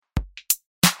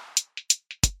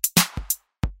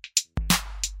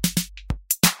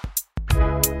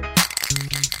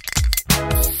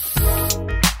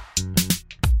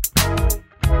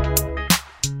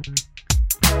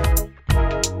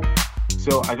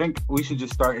So I think we should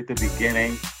just start at the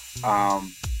beginning.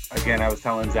 Um, Again, I was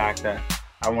telling Zach that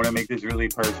I want to make this really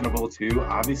personable too.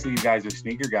 Obviously, you guys are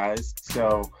sneaker guys,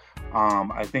 so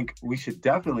I think we should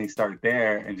definitely start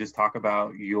there and just talk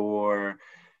about who you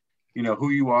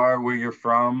are, where you're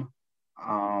from,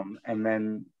 and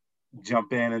then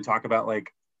jump in and talk about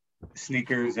like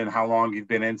sneakers and how long you've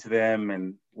been into them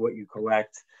and what you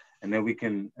collect, and then we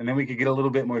can get a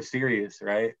little bit more serious,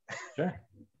 right? Sure,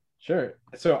 sure.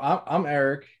 So I'm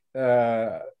Eric.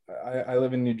 I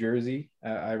live in New Jersey.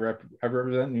 I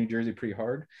represent New Jersey pretty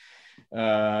hard.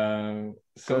 Go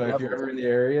So if you're Devils. ever in the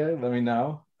area, let me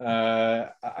know.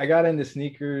 I got into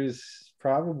sneakers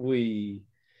probably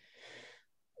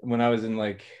when I was in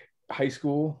like high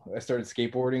school. I started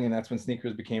skateboarding, and that's when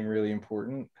sneakers became really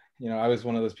important. I was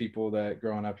one of those people that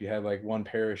growing up, you had like one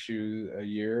pair of shoes a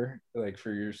year, like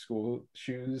for your school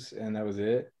shoes, and that was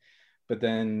it. But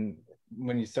then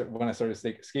when I started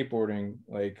skateboarding,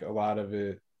 like a lot of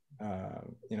it,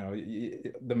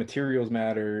 the materials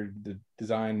mattered, the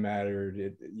design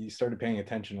mattered. You started paying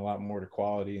attention a lot more to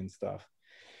quality and stuff.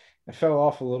 I fell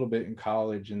off a little bit in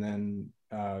college, and then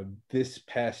this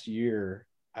past year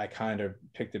I kind of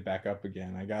picked it back up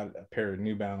again. I got a pair of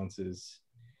New Balances.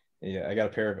 Yeah, I got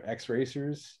a pair of X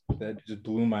Racers that just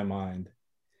blew my mind,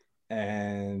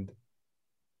 and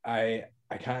I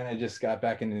kind of just got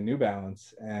back into New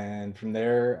Balance, and from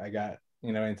there I got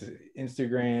into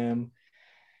Instagram,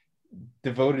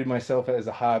 devoted myself as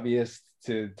a hobbyist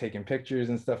to taking pictures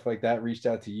and stuff like that. Reached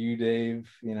out to you, Dave.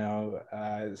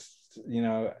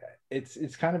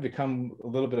 It's kind of become a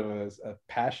little bit of a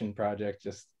passion project,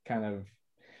 just kind of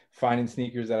finding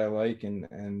sneakers that I like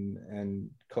and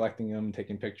collecting them,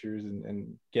 taking pictures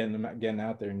and getting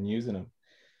out there and using them.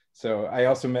 So I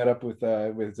also met up with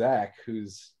Zach,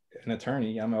 who's an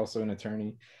attorney. I'm also an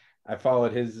attorney. I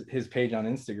followed his page on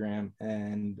Instagram,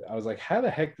 and I was like, how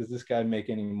the heck does this guy make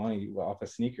any money off of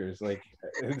sneakers, like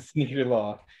sneaker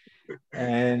law?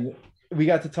 And we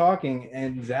got to talking,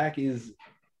 and Zach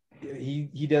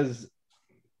he does,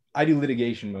 I do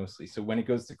litigation mostly. So when it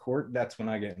goes to court, that's when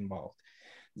I get involved.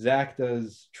 Zach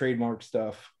does trademark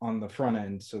stuff on the front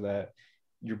end so that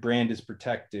your brand is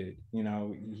protected.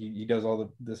 He does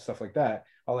all the stuff like that.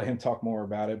 I'll let him talk more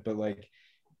about it, but like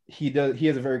he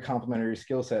has a very complementary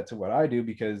skill set to what I do,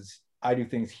 because I do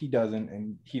things he doesn't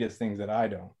and he does things that I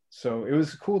don't. So it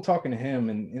was cool talking to him,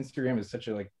 and Instagram is such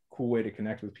a like cool way to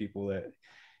connect with people that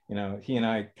he and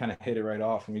I kind of hit it right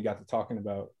off, and we got to talking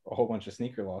about a whole bunch of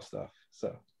sneaker law stuff.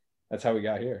 So that's how we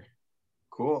got here.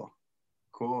 Cool.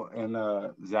 And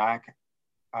Zach,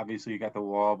 obviously you got the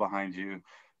wall behind you.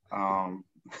 Um,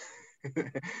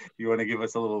 you want to give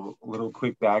us a little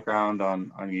quick background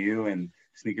on you and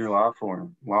Sneaker Law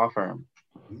Firm?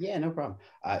 Yeah, no problem.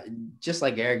 Just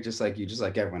like Eric, just like you, just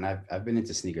like everyone, I've been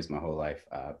into sneakers my whole life.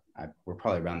 We're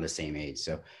probably around the same age.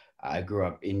 So I grew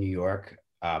up in New York.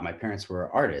 My parents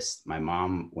were artists. My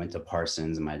mom went to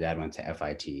Parsons and my dad went to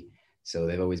FIT. So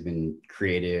they've always been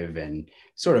creative and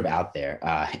sort of out there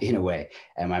in a way.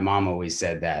 And my mom always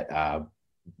said that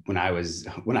when I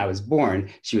was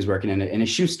born, she was working in a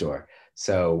shoe store.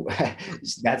 So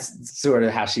that's sort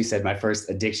of how she said my first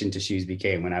addiction to shoes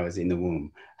became when I was in the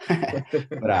womb.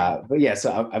 but yeah,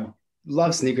 so I've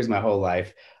loved sneakers my whole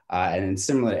life. And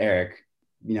similar to Eric,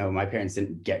 my parents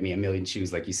didn't get me a million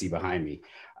shoes like you see behind me.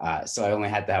 So I only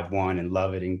had to have one and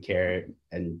love it and care it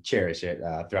and cherish it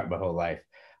throughout my whole life.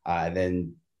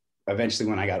 Then eventually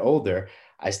when I got older,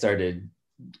 I started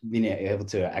being able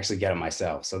to actually get them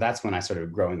myself. So that's when I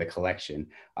started growing the collection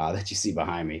that you see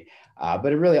behind me.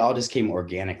 But it really all just came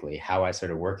organically, how I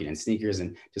started working in sneakers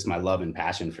and just my love and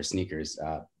passion for sneakers.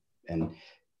 And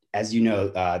as you know,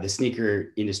 the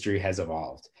sneaker industry has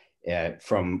evolved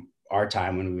from our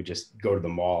time when we would just go to the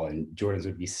mall and Jordans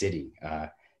would be sitting.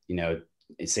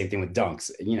 Same thing with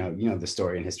Dunks. The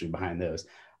story and history behind those.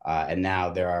 And now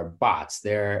there are bots,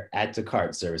 there are add to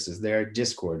cart services, there are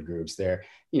Discord groups, the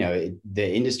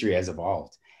industry has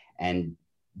evolved. And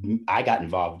I got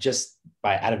involved just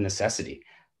out of necessity.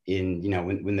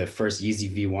 When the first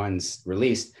Yeezy V1s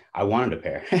released, I wanted a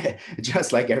pair,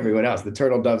 just like everyone else, the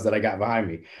turtle doves that I got behind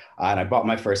me. And I bought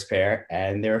my first pair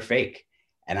and they were fake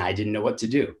and I didn't know what to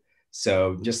do.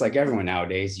 So just like everyone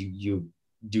nowadays, you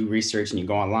do research and you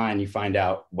go online, you find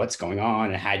out what's going on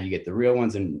and how do you get the real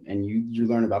ones, and you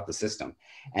learn about the system.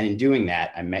 And in doing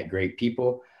that, I met great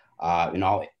people in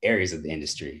all areas of the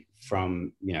industry,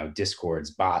 from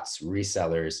Discords, bots,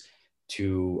 resellers,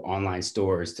 to online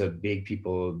stores, to big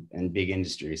people and big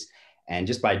industries. And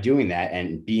just by doing that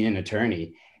and being an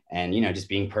attorney and just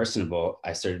being personable,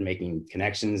 I started making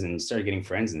connections and started getting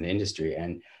friends in the industry.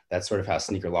 And that's sort of how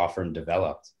Sneaker Law Firm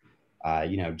developed.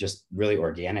 just really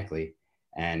organically.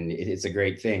 And it's a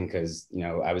great thing because,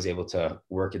 I was able to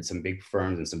work at some big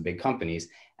firms and some big companies,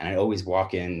 and I always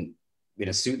walk in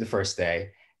a suit the first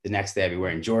day. The next day I'd be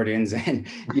wearing Jordans and,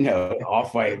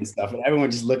 Off-White and stuff. And everyone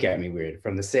just look at me weird,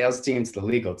 from the sales team to the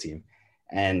legal team.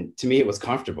 And to me, it was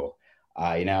comfortable,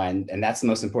 and that's the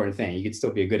most important thing. You could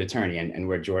still be a good attorney and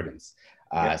wear Jordans.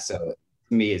 So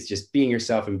to me, it's just being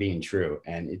yourself and being true.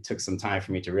 And it took some time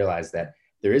for me to realize that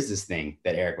there is this thing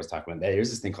that Eric was talking about, that there's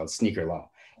this thing called sneaker law,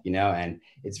 and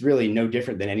it's really no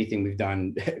different than anything we've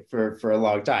done for a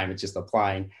long time. It's just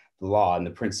applying the law and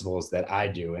the principles that I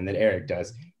do and that Eric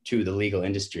does to the legal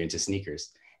industry and to sneakers.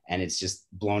 And it's just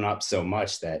blown up so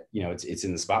much that, it's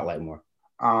in the spotlight more.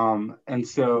 And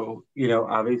so,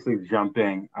 obviously I'm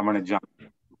going to jump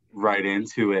right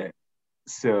into it.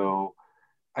 So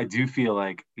I do feel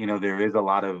like, there is a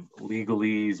lot of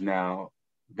legalese now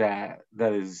that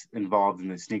is involved in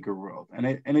the sneaker world. And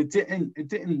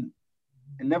it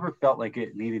never felt like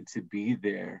it needed to be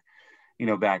there,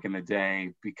 back in the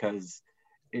day, because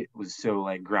it was so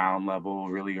like ground level,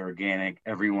 really organic.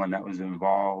 Everyone that was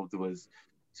involved was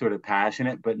sort of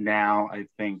passionate. But now I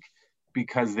think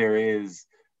because there is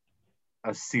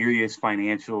a serious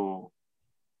financial,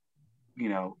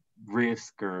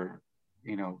 risk or,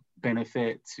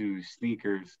 benefit to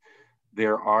sneakers,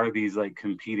 there are these like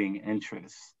competing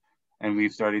interests. And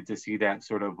we've started to see that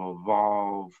sort of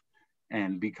evolve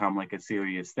and become like a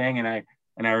serious thing. And I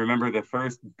remember the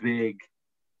first big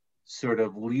sort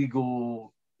of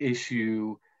legal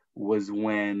issue was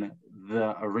when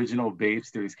the original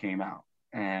Bapesters came out,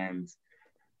 and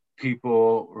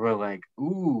people were like,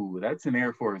 ooh, that's an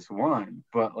Air Force One,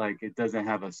 but like it doesn't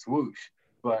have a swoosh.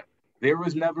 But there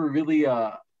was never really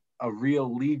a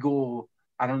real legal,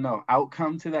 I don't know,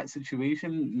 outcome to that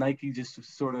situation. Nike just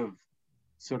sort of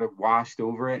washed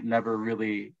over it, never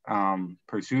really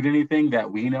pursued anything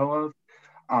that we know of.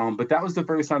 But that was the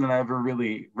first time that I ever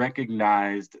really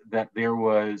recognized that there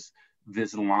was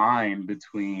this line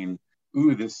between,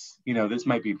 ooh, this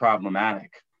might be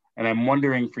problematic. And I'm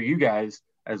wondering, for you guys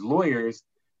as lawyers,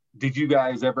 did you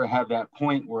guys ever have that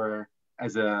point where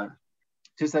as a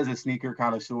sneaker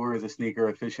connoisseur, as a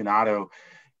sneaker aficionado,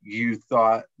 you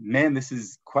thought, man, this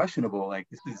is questionable. Like,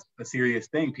 this is a serious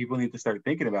thing. People need to start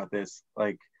thinking about this.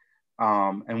 Like,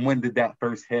 and when did that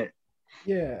first hit?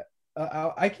 Yeah,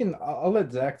 I'll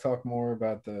let Zach talk more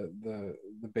about the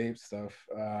Bape stuff.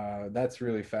 That's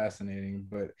really fascinating.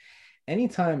 But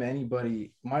anytime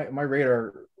anybody, my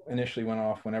radar initially went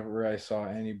off whenever I saw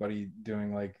anybody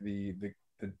doing like the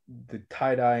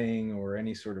tie-dyeing or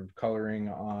any sort of coloring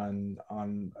on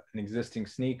an existing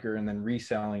sneaker and then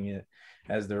reselling it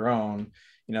as their own.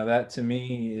 That to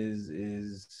me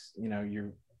is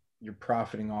you're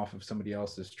profiting off of somebody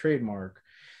else's trademark.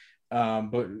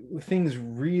 But things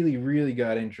really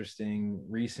got interesting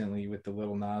recently with the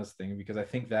Lil Nas thing, because I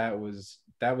think that was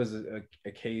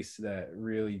a case that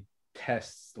really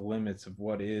tests the limits of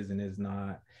what is and is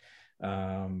not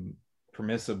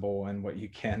permissible, and what you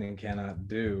can and cannot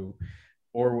do,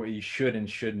 or what you should and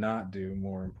should not do.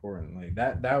 More importantly,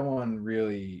 that one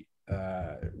really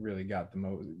got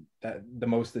the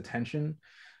most attention.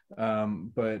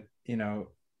 But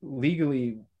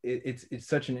legally, it's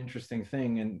such an interesting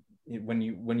thing. And when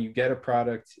you get a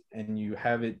product and you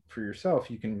have it for yourself,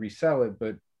 you can resell it,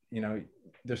 but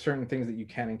there's certain things that you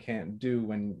can and can't do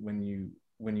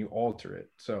when you alter it.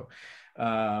 So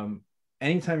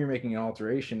anytime you're making an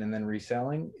alteration and then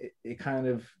reselling, it kind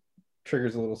of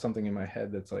triggers a little something in my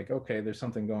head that's like, okay, there's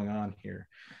something going on here.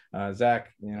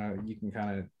 Zach, you can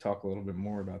kind of talk a little bit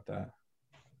more about that.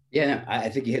 Yeah, no, I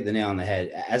think you hit the nail on the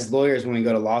head. As lawyers, when we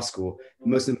go to law school, the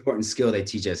most important skill they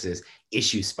teach us is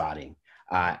issue spotting.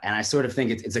 And I sort of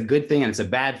think it's a good thing and it's a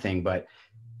bad thing. But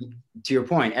to your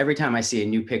point, every time I see a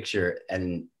new picture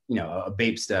and, a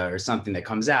Bapesta or something that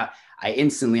comes out, I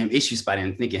instantly am issue spotting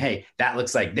and thinking, hey, that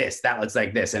looks like this, that looks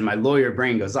like this. And my lawyer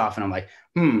brain goes off and I'm like,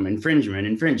 infringement.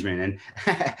 And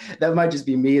that might just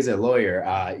be me as a lawyer,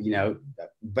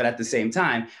 but at the same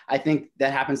time, I think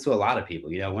that happens to a lot of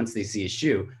people. Once they see a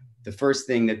shoe, the first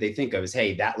thing that they think of is,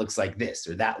 hey, that looks like this,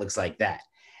 or that looks like that.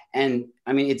 And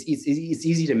I mean, it's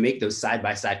easy to make those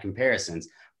side-by-side comparisons,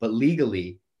 but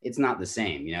legally it's not the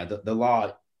same. The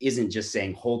law isn't just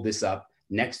saying, hold this up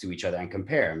next to each other and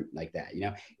compare them like that.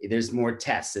 There's more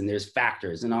tests and there's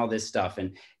factors and all this stuff.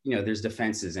 And, there's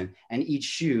defenses and each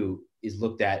shoe is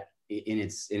looked at in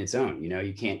its own.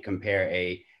 You can't compare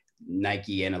a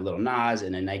Nike and a Lil Nas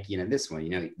and a Nike and a this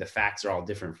one. The facts are all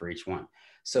different for each one.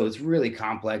 So it's really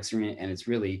complex, and it's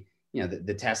really,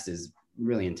 the test is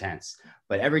really intense.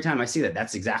 But every time I see that,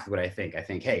 that's exactly what I think. I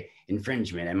think, hey,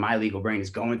 infringement, and my legal brain is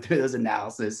going through those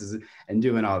analyses and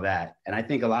doing all that. And I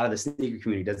think a lot of the sneaker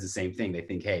community does the same thing. They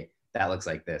think, hey, that looks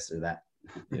like this or that.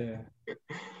 Yeah.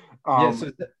 Yeah.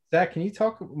 So Zach, can you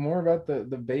talk more about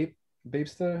the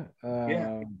Bapesta?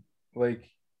 Yeah. Like,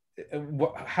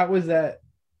 how was that?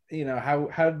 You know,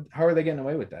 how are they getting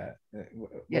away with that?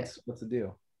 What's the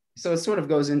deal? So it sort of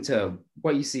goes into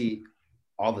what you see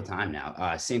all the time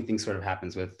now. Same thing sort of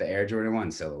happens with the Air Jordan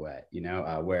 1 silhouette, you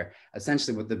know, where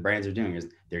essentially what the brands are doing is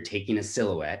they're taking a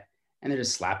silhouette and they're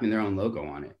just slapping their own logo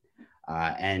on it.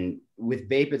 And with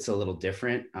Bape, it's a little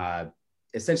different.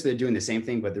 Essentially, they're doing the same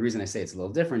thing, but the reason I say it's a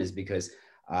little different is because,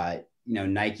 you know,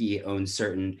 Nike owns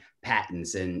certain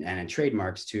patents and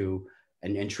trademarks to,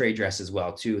 and trade dress as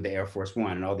well to the Air Force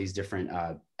One and all these different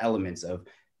elements of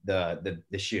the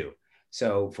shoe.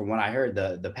 So from what I heard,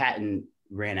 the patent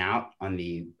ran out on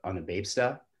the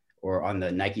Bapesta or on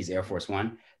the Nike's Air Force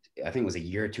One. I think it was a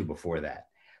year or two before that.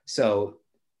 So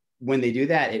when they do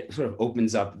that, it sort of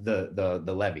opens up the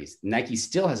levies. Nike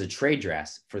still has a trade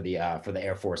dress for the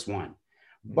Air Force One,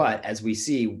 but as we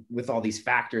see with all these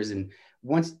factors and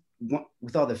with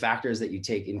all the factors that you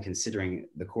take in considering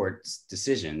the court's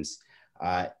decisions,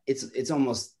 it's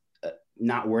almost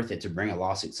not worth it to bring a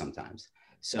lawsuit sometimes.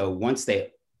 So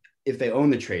if they own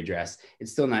the trade dress,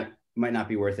 it's still might not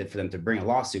be worth it for them to bring a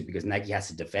lawsuit because Nike has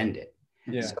to defend it.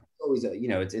 Yeah. So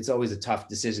it's always a tough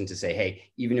decision to say,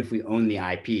 hey, even if we own the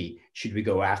IP, should we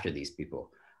go after these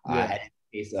people? Yeah. In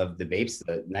the case of the Bapes,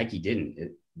 Nike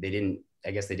didn't.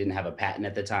 I guess they didn't have a patent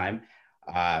at the time,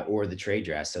 or the trade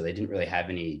dress, so they didn't really have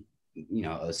any,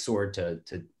 a sword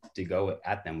to go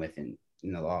at them with in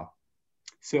the law.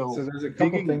 So there's a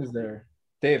couple things there.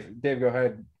 Dave, go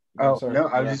ahead. Oh, no,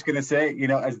 I was just going to say,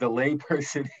 as the lay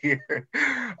person here,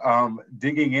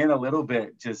 digging in a little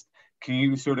bit, just can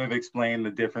you sort of explain the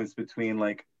difference between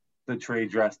like the trade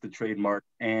dress, the trademark,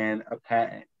 and a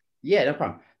patent? Yeah, no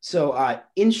problem. So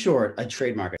in short, a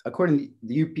trademark, according to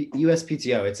the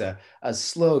USPTO, it's a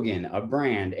slogan, a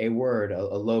brand, a word, a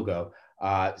logo,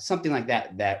 something like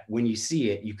that when you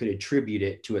see it, you could attribute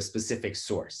it to a specific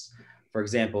source. For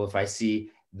example, if I see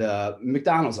the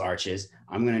McDonald's arches,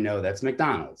 I'm going to know that's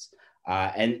McDonald's.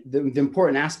 And the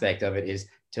important aspect of it is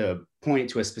to point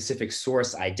to a specific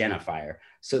source identifier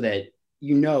so that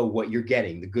you know what you're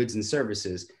getting, the goods and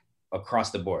services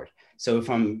across the board. So if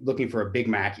I'm looking for a Big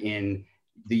Mac in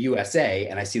the USA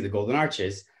and I see the golden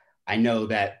arches, I know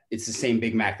that it's the same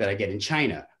Big Mac that I get in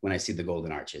China when I see the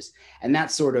golden arches. And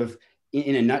that's sort of,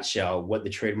 in a nutshell, what the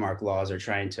trademark laws are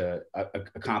trying to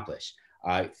accomplish.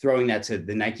 Throwing that to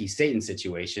the Nike Satan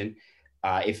situation,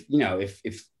 if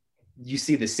you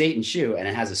see the Satan shoe and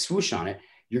it has a swoosh on it,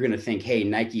 you're going to think, hey,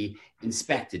 Nike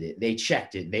inspected it, they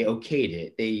checked it, they okayed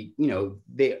it,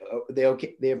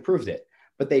 they approved it,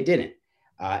 but they didn't.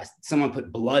 Someone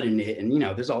put blood in it, and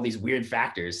there's all these weird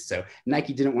factors. So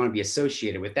Nike didn't want to be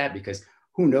associated with that because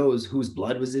who knows whose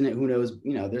blood was in it? Who knows?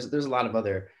 There's a lot of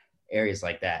other areas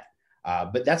like that.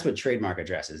 But that's what trademark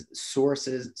addresses: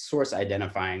 source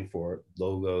identifying for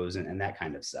logos and that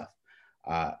kind of stuff.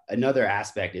 Another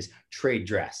aspect is trade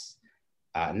dress,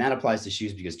 and that applies to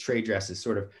shoes because trade dress is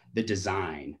sort of the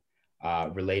design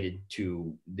related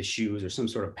to the shoes or some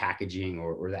sort of packaging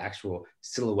or the actual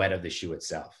silhouette of the shoe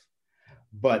itself.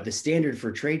 But the standard for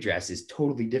trade dress is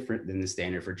totally different than the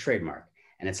standard for trademark,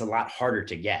 and it's a lot harder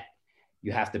to get.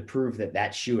 You have to prove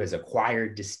that shoe has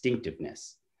acquired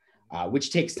distinctiveness,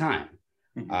 which takes time.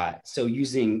 So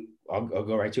I'll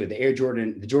go right to it.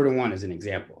 The Jordan 1 is an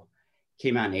example.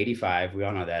 Came out in 85. We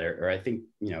all know that, or I think,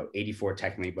 84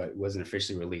 technically, but it wasn't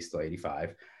officially released till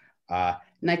 85.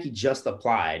 Nike just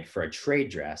applied for a trade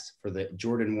dress for the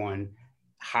Jordan 1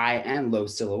 high and low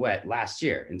silhouette last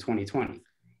year in 2020.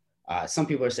 Some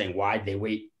people are saying, why'd they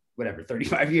wait,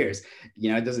 35 years?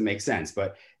 It doesn't make sense.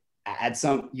 But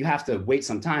you have to wait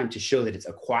some time to show that it's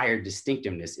acquired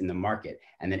distinctiveness in the market.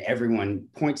 And then everyone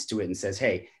points to it and says,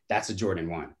 hey, that's a Jordan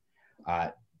 1.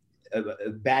 A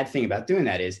bad thing about doing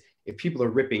that is if people are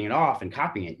ripping it off and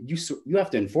copying it, you have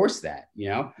to enforce that,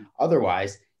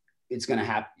 Otherwise, what's going to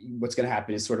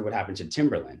happen is sort of what happened to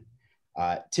Timberland.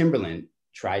 Timberland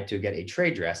tried to get a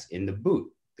trade dress in the boot,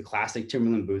 the classic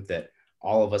Timberland boot that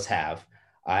all of us have,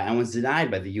 and was denied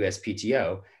by the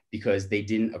USPTO because they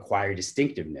didn't acquire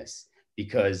distinctiveness,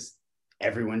 because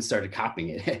everyone started copying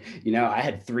it. I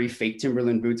had 3 fake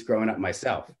Timberland boots growing up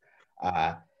myself.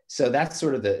 So that's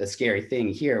sort of the scary thing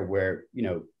here where,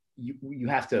 you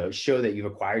have to show that you've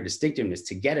acquired distinctiveness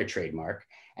to get a trademark.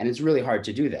 And it's really hard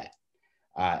to do that.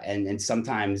 And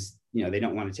sometimes, they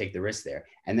don't want to take the risk there.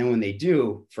 And then when they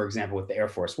do, for example, with the Air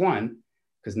Force One,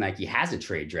 because Nike has a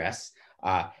trade dress,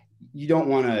 You don't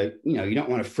want to, you don't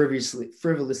want to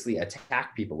frivolously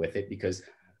attack people with it, because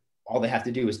all they have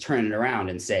to do is turn it around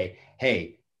and say,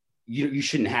 hey, you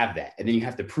shouldn't have that. And then you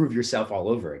have to prove yourself all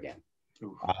over again.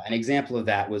 An example of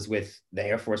that was with the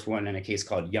Air Force One in a case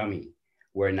called Yummy,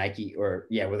 where where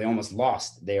they almost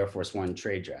lost the Air Force One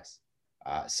trade dress.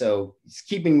 So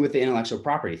keeping with the intellectual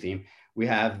property theme, we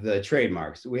have the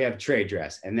trademarks, we have trade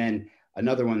dress, and then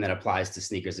another one that applies to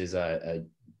sneakers is a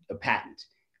patent.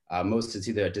 Most it's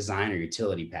either a design or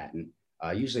utility patent.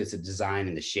 Usually it's a design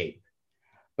and the shape.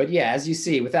 But yeah, as you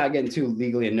see, without getting too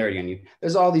legally and nerdy on you,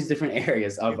 there's all these different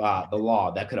areas of the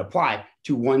law that could apply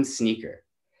to one sneaker.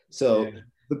 So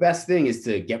the best thing is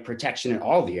to get protection in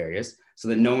all the areas so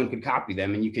that no one could copy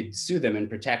them, and you could sue them and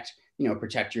protect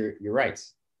your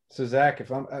rights. So Zach,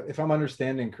 if I'm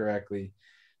understanding correctly,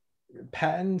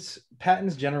 patents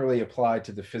generally apply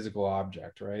to the physical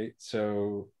object, right?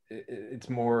 So it's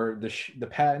more the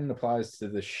patent applies to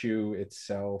the shoe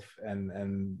itself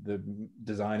and the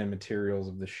design and materials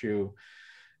of the shoe.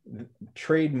 The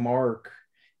trademark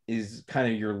is kind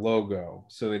of your logo.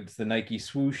 So it's the Nike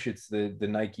swoosh, it's the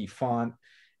Nike font,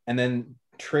 and then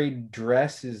trade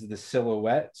dress is the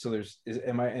silhouette. So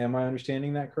am I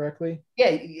understanding that correctly? Yeah,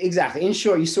 exactly. In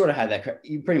short, you sort of had that.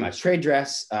 You pretty much trade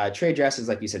dress is,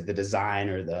 like you said, the design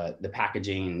or the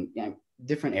packaging,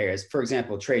 different areas. For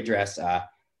example, trade dress,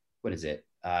 what is it?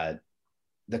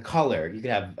 The color. You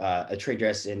could have a trade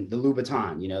dress in the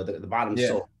Louboutin, the bottom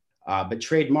sole. But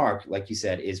trademark, like you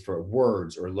said, is for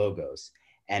words or logos.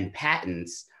 And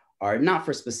patents are not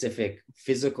for specific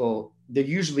physical, they're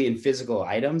usually in physical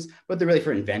items, but they're really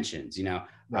for inventions,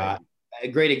 Right. A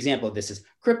great example of this is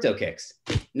CryptoKicks.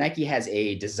 Nike has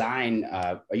a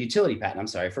utility patent,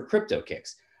 for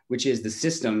CryptoKicks, which is the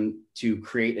system to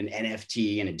create an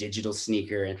NFT and a digital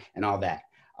sneaker and all that.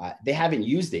 They haven't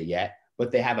used it yet,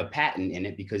 but they have a patent in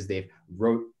it because they've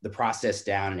wrote the process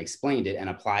down and explained it and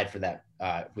applied for that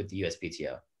with the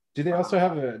USPTO. Do they also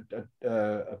have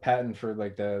a patent for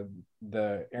like the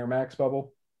Air Max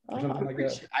bubble or something like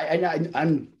that?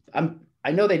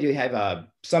 I know they do have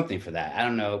something for that. I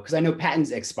don't know, because I know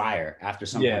patents expire after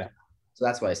some point. So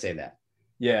that's why I say that.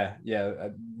 Yeah,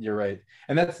 you're right.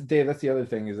 And that's Dave. That's the other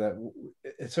thing is that.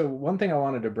 So one thing I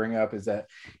wanted to bring up is that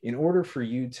in order for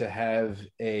you to have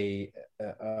a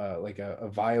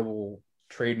viable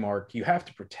trademark, you have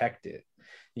to protect it.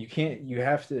 You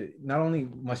have to, not only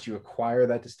must you acquire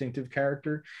that distinctive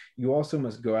character, you also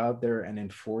must go out there and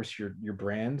enforce your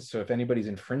brand. So if anybody's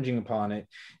infringing upon it,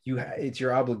 it's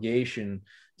your obligation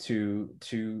to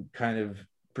kind of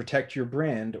protect your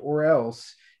brand, or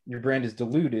else your brand is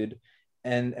diluted,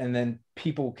 and then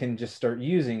people can just start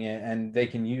using it, and they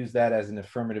can use that as an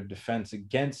affirmative defense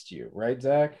against you, right,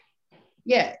 Zach?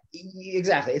 Yeah,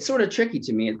 exactly. It's sort of tricky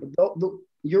to me.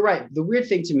 You're right. The weird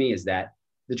thing to me is that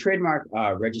the trademark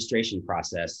registration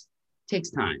process takes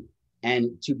time.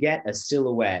 And to get a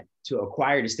silhouette, to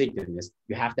acquire distinctiveness,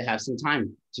 you have to have some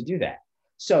time to do that.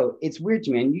 So it's weird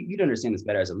to me, and you'd understand this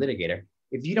better as a litigator.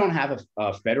 If you don't have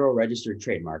a federal registered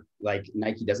trademark, like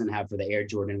Nike doesn't have for the Air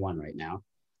Jordan 1 right now,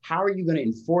 how are you going to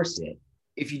enforce it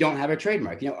if you don't have a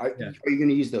trademark? Are you going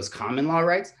to use those common law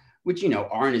rights, which,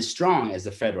 aren't as strong as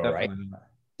the federal, Definitely. Right?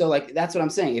 So like, that's what I'm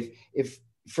saying. If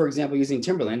for example, using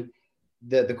Timberland,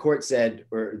 the court said,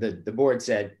 or the board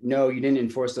said, no, you didn't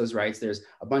enforce those rights. There's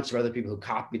a bunch of other people who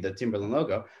copied the Timberland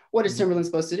logo. What is Timberland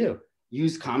supposed to do?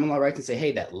 Use common law rights and say,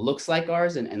 hey, that looks like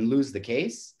ours, and lose the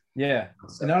case? Yeah.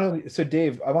 So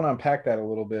Dave, I want to unpack that a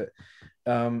little bit.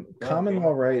 Common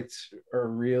law rights are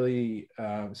really,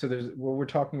 so what we're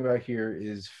talking about here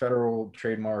is federal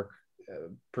trademark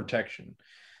protection.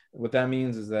 What that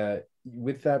means is that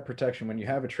with that protection, when you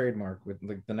have a trademark with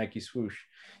like the Nike swoosh,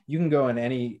 you can go in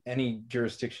any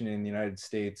jurisdiction in the United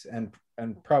States and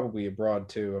probably abroad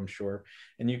too, I'm sure,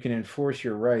 and you can enforce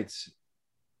your rights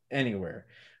anywhere.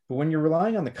 But when you're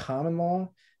relying on the common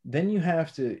law, then you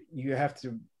have to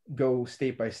go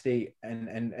state by state,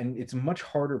 and it's a much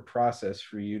harder process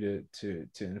for you to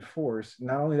enforce.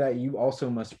 Not only that, you also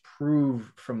must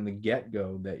prove from the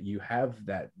get-go that you have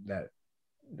that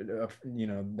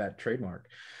trademark.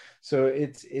 So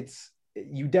it's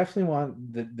you definitely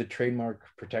want the trademark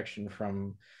protection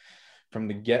from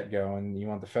the get-go, and you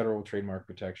want the federal trademark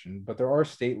protection, but there are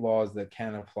state laws that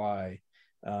can apply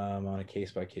on a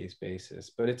case-by-case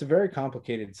basis. But it's a very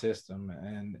complicated system,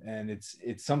 and it's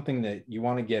something that you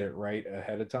want to get it right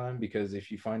ahead of time, because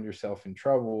if you find yourself in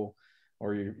trouble,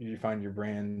 or you find your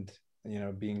brand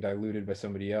being diluted by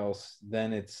somebody else,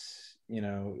 then it's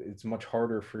much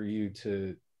harder for you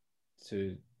to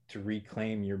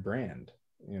reclaim your brand.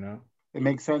 It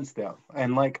makes sense though.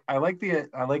 And like I like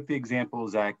the example,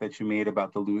 Zach, that you made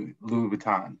about the Louis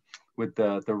Vuitton with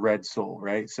the red sole,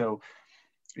 right? So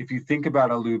if you think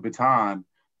about a Louis Vuitton,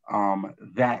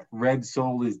 that red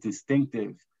sole is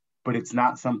distinctive, but it's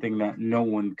not something that no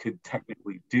one could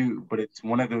technically do. But it's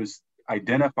one of those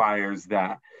identifiers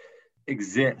that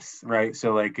exists, right?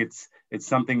 So like it's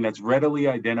something that's readily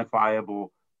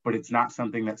identifiable, but it's not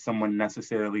something that someone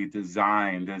necessarily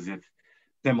designed as if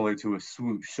similar to a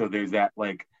swoosh. So there's that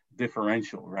like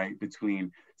differential, right,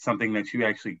 between something that you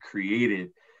actually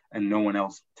created and no one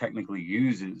else technically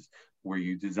uses, where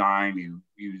you designed, you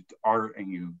used art,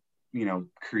 and you know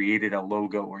created a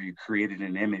logo or you created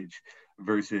an image,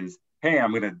 versus hey,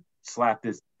 I'm gonna slap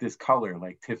this color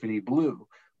like Tiffany blue,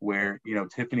 where you know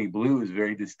Tiffany blue is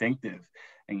very distinctive,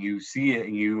 and you see it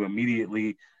and you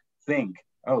immediately think,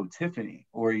 oh, Tiffany,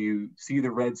 or you see the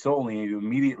red sole and you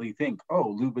immediately think,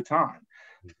 oh, Louboutin.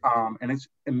 And it's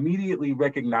immediately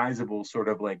recognizable sort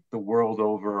of like the world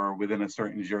over or within a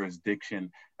certain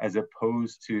jurisdiction, as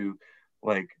opposed to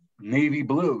like navy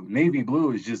blue. Navy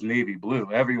blue is just navy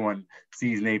blue. Everyone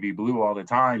sees navy blue all the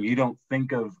time. You don't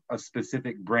think of a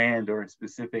specific brand or a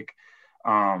specific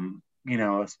you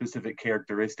know, a specific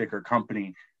characteristic or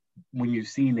company when you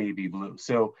see navy blue.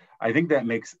 So I think that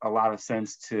makes a lot of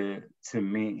sense to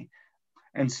me.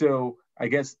 And so I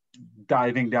guess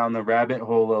diving down the rabbit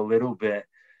hole a little bit,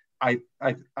 I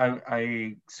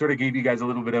sort of gave you guys a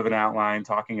little bit of an outline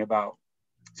talking about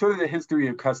sort of the history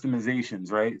of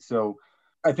customizations, right? So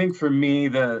I think for me,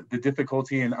 the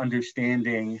difficulty in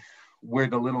understanding where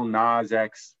the Lil Nas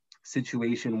X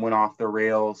situation went off the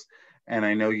rails, and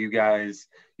I know you guys,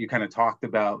 you kind of talked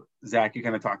about, Zach, you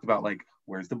kind of talked about like,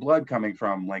 where's the blood coming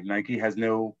from? Like Nike has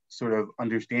no sort of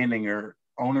understanding or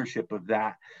ownership of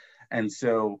that. And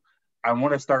so I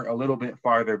want to start a little bit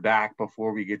farther back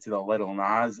before we get to the Lil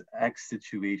Nas X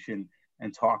situation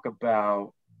and talk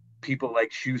about people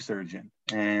like Shoe Surgeon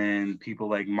and people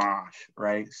like Mosh,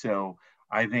 right? So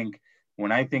I think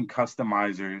when I think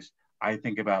customizers, I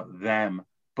think about them,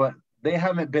 but they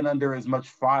haven't been under as much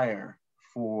fire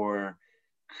for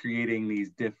creating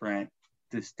these different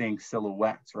distinct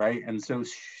silhouettes, right? And so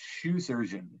Shoe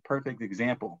Surgeon, perfect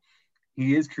example.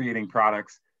 He is creating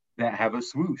products that have a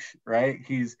swoosh, right?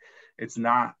 It's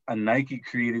not a Nike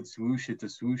created swoosh, it's a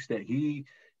swoosh that he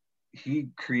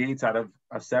creates out of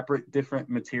a separate different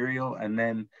material and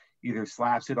then either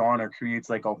slaps it on or creates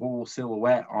like a whole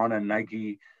silhouette on a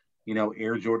Nike, you know,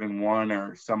 Air Jordan 1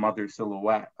 or some other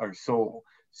silhouette or sole.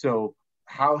 So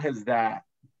how has that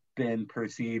been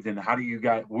perceived, and how do you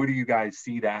guys, where do you guys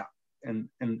see that in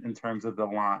terms of the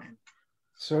line?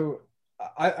 So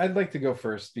I'd like to go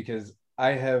first because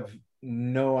I have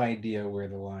no idea where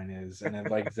the line is, and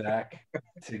I'd like Zach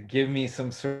to give me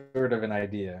some sort of an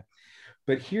idea.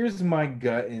 But here's my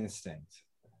gut instinct.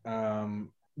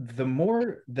 The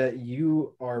more that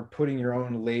you are putting your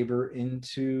own labor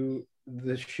into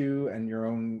the shoe and your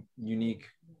own unique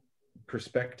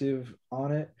perspective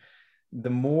on it, the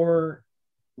more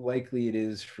likely it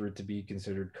is for it to be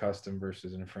considered custom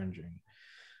versus infringing.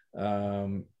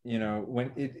 You know,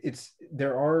 when it's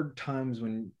there are times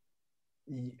when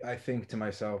I think to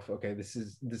myself, okay, this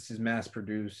is mass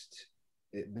produced.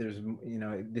 There's, you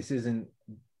know, this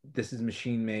is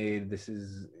machine made. This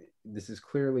is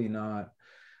clearly not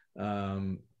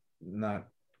not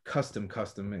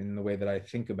custom in the way that I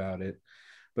think about it.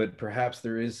 But perhaps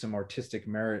there is some artistic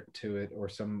merit to it, or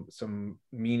some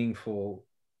meaningful,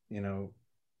 you know,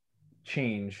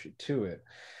 change to it.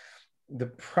 The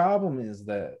problem is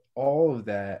that all of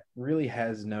that really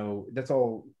has no, that's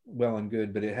all well and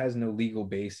good, but it has no legal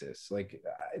basis. Like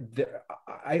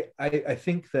I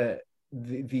think that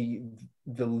the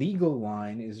legal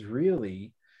line is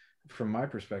really, from my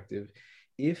perspective,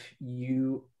 if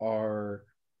you are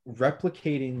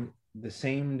replicating the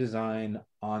same design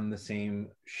on the same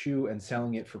shoe and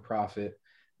selling it for profit,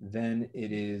 then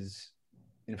it is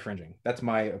infringing. That's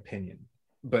my opinion.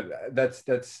 But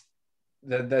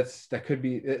that could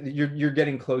be, you're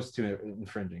getting close to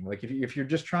infringing. Like if you're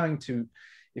just trying to,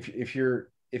 if you're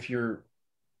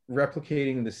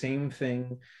replicating the same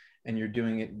thing and you're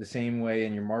doing it the same way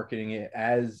and you're marketing it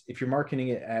as, if you're marketing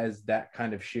it as that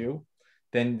kind of shoe,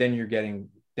 then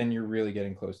you're really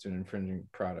getting close to an infringing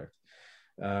product.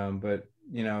 But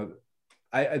you know,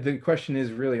 the question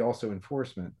is really also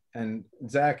enforcement. And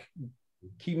Zach,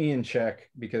 keep me in check,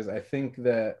 because I think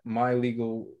that my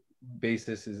legal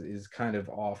basis is kind of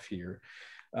off here,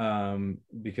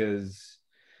 because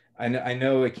I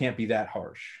know it can't be that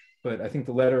harsh, but I think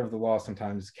the letter of the law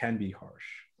sometimes can be harsh.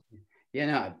 Yeah,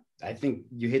 no, I think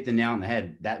you hit the nail on the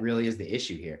head. That really is the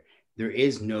issue here. there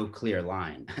is no clear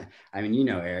line. I mean, you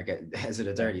know, Eric, as an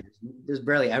attorney, there's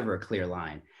barely ever a clear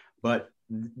line. But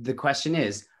the question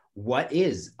is, what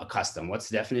is a custom? What's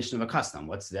the definition of a custom?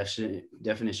 What's the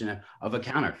definition of a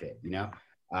counterfeit? You know,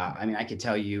 I mean, I could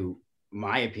tell you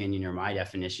my opinion or my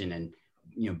definition,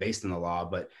 and based on the law,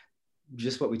 but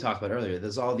just what we talked about earlier,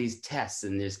 there's all these tests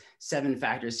and there's 7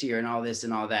 factors here and all this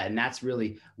and all that. And that's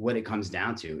really what it comes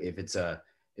down to. If it's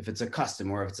a custom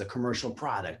or if it's a commercial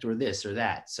product or this or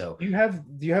that. So do you have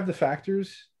the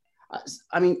factors?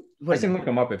 I mean, I can look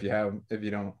them up if you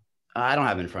don't. I don't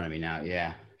have it in front of me now.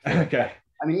 Yeah. Okay.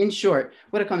 I mean, in short,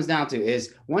 what it comes down to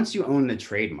is once you own the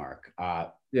trademark,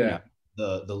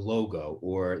 the logo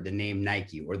or the name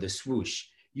Nike or the swoosh,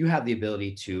 you have the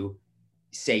ability to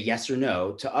say yes or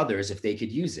no to others if they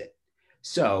could use it.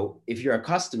 So if you're a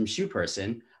custom shoe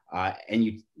person and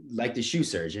you like the shoe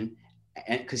surgeon,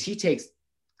 and because he takes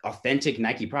authentic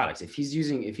Nike products, if he's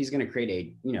going to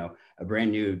create a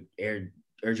brand new Air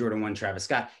Jordan 1 Travis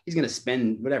Scott, he's going to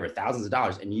spend whatever thousands of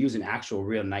dollars and use an actual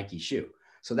real Nike shoe.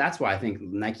 So that's why I think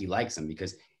Nike likes him,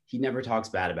 because he never talks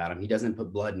bad about him. He doesn't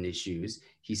put blood in his shoes.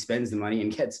 He spends the money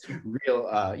and gets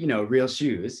real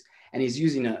shoes, and he's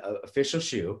using an official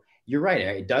shoe. You're right,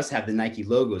 it does have the Nike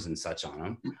logos and such on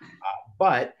them.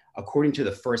 But according to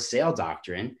the first sale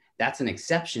doctrine, that's an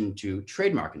exception to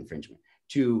trademark infringement,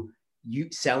 to you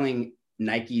selling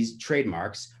Nike's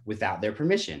trademarks without their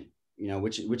permission,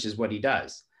 which is what he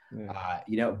does.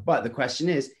 Yeah. But the question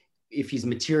is, if he's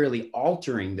materially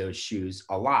altering those shoes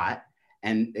a lot,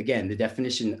 and again, the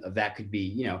definition of that could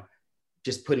be,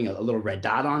 just putting a little red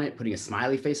dot on it, putting a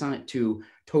smiley face on it, to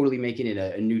totally making it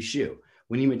a new shoe.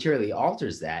 When he materially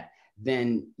alters that,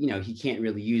 then he can't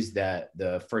really use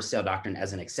the first sale doctrine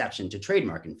as an exception to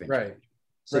trademark infringement. Right.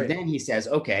 So then he says,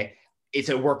 okay, it's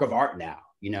a work of art now.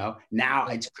 Now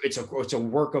it's a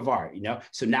work of art.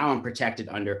 So now I'm protected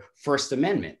under First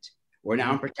Amendment, or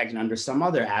now I'm protected under some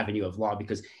other avenue of law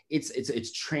because it's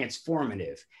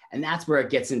transformative, and that's where it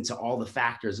gets into all the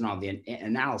factors and all the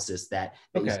analysis that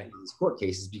you see in these court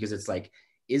cases, because it's like,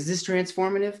 is this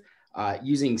transformative?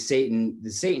 Using the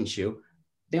Satan shoe,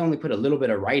 they only put a little bit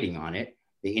of writing on it.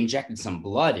 They injected some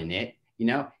blood in it.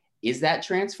 Is that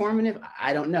transformative?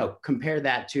 I don't know. Compare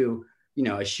that to,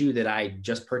 a shoe that I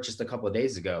just purchased a couple of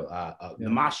days ago, the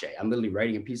Mache. I'm literally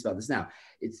writing a piece about this now.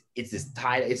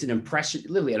 It's an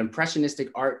impressionistic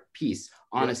art piece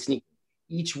on a sneaker.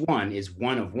 Each one is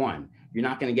one of one. You're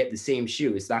not going to get the same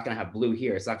shoe. It's not going to have blue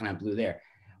here. It's not going to have blue there.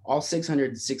 All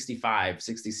 665,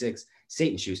 66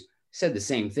 Satan shoes said the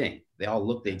same thing. They all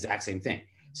look the exact same thing.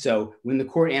 So when the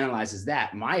court analyzes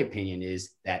that, my opinion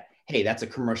is that, hey, that's a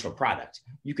commercial product.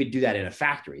 You could do that in a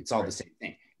factory. It's all the same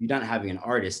thing. You're not having an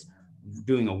artist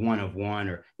doing a one of one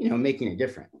or, making it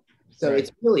different. So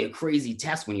it's really a crazy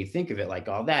test when you think of it like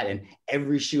all that. And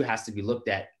every shoe has to be looked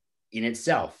at in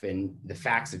itself and the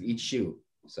facts of each shoe.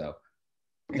 So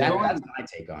that's my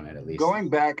take on it, at least. Going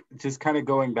back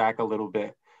a little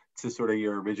bit to sort of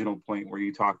your original point where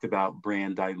you talked about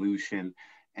brand dilution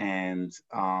and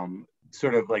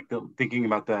sort of like thinking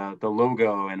about the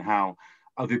logo and how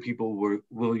other people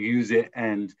will use it.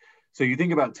 And so you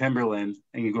think about Timberland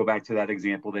and you go back to that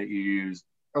example that you used.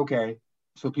 Okay,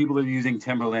 so people are using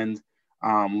Timberland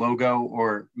logo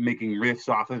or making riffs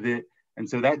off of it. And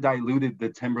so that diluted the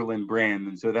Timberland brand.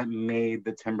 And so that made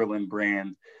the Timberland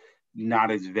brand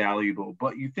not as valuable.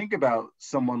 But you think about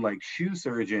someone like Shoe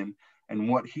Surgeon and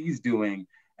what he's doing,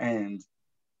 and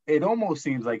it almost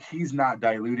seems like he's not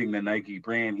diluting the Nike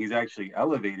brand. He's actually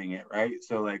elevating it, right?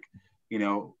 So like,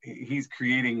 he's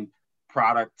creating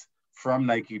product from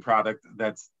Nike product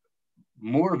that's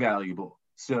more valuable.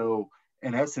 So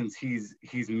in essence, he's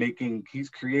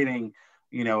creating,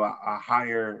 a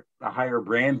higher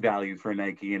brand value for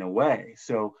Nike in a way.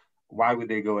 So why would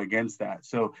they go against that?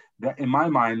 So that, in my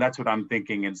mind, that's what I'm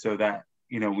thinking. And so that,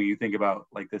 when you think about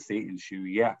like the Satan shoe,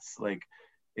 yes, like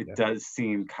it does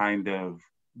seem kind of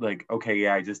like, okay,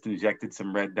 yeah, I just injected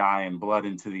some red dye and blood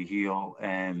into the heel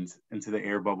and into the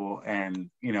air bubble and,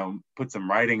 put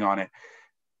some writing on it.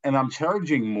 And I'm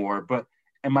charging more, but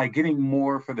am I getting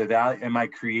more for the value? Am I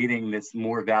creating this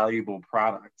more valuable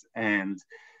product? And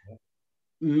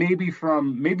maybe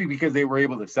because they were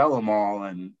able to sell them all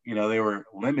and, they were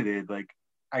limited, like,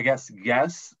 I guess,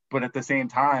 yes. But at the same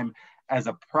time, as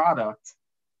a product,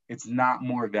 it's not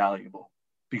more valuable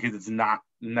because it's not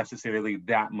necessarily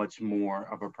that much more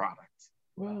of a product.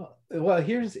 Well,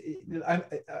 here's,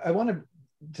 I want to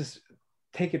just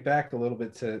take it back a little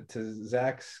bit to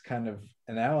Zach's kind of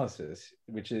analysis,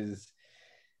 which is,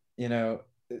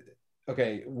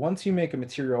 okay, once you make a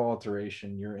material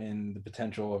alteration, you're in the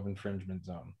potential of infringement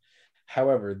zone.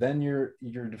 However, then your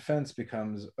defense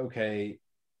becomes, okay,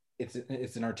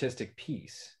 it's an artistic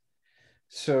piece.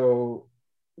 So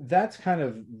that's kind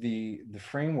of the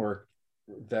framework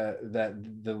that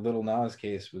the Lil Nas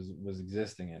case was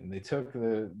existing in. They took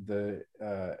the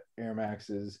Air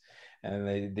Maxes and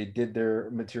they did their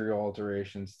material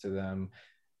alterations to them,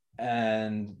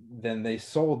 and then they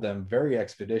sold them very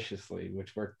expeditiously,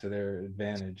 which worked to their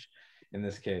advantage in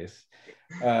this case.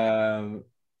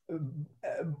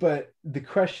 But the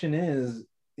question is,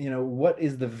 what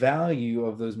is the value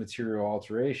of those material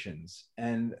alterations?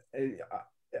 And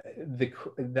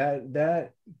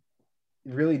that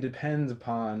really depends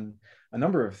upon a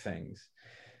number of things.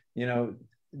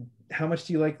 How much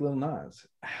do you like Lil Nas?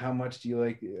 How much do you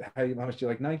like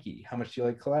Nike? How much do you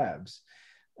like collabs?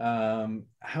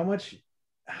 How much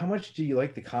do you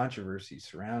like the controversy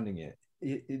surrounding it?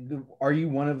 Are you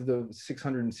one of the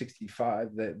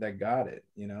 665 that got it?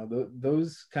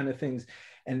 Those kind of things.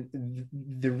 And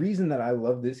the reason that I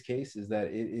love this case is that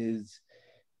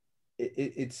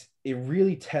it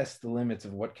really tests the limits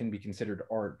of what can be considered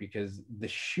art, because the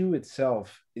shoe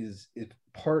itself is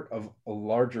part of a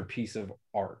larger piece of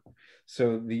art.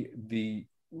 So the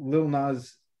Lil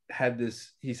Nas had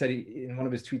this, he said, in one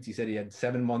of his tweets, he said he had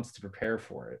 7 months to prepare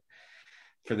for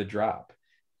the drop.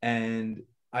 And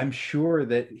I'm sure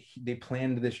that they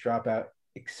planned this drop out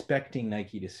expecting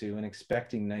Nike to sue and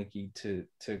expecting Nike to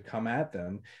come at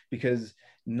them, because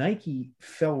Nike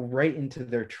fell right into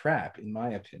their trap, in my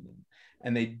opinion.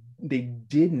 And they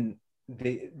didn't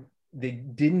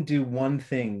do one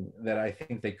thing that I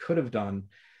think they could have done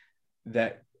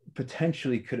that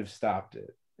potentially could have stopped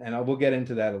it. And we'll get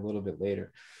into that a little bit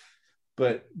later.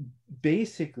 But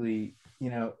basically,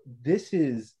 this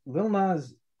is Lil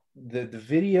Nas, the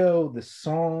video, the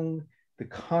song, the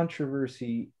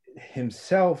controversy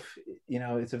himself,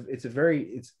 it's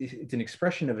an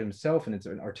expression of himself, and it's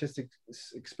an artistic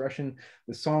expression.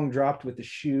 The song dropped with the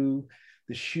shoe.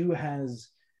 The shoe has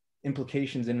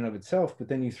implications in and of itself, but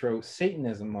then you throw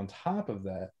Satanism on top of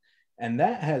that, and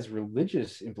that has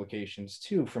religious implications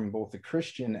too, from both the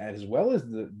Christian as well as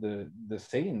the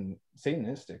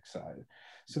Satanistic side.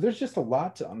 So there's just a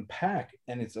lot to unpack,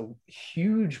 and it's a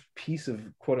huge piece of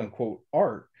quote unquote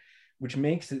art, which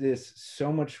makes this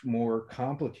so much more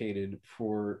complicated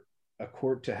for a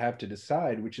court to have to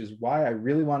decide, which is why I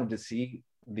really wanted to see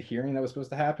the hearing that was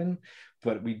supposed to happen,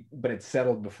 but it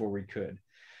settled before we could.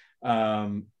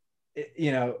 But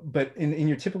in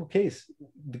your typical case,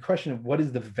 the question of what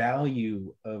is the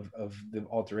value of the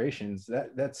alterations,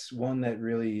 that's one that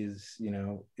really is,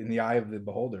 in the eye of the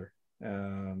beholder.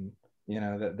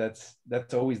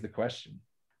 That's always the question.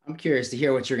 I'm curious to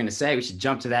hear what you're going to say. We should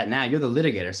jump to that now. You're the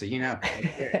litigator, so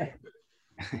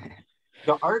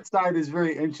The art side is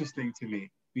very interesting to me,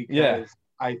 because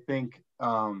I think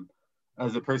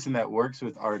as a person that works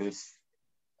with artists,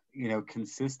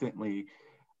 consistently,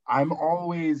 I'm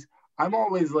always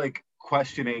like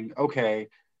questioning, okay,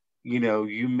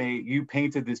 you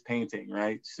painted this painting,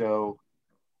 right? So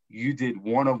you did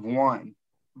one of one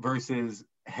versus,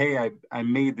 hey, I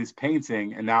made this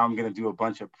painting and now I'm going to do a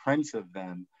bunch of prints of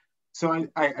them. So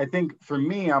I think for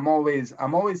me, I'm always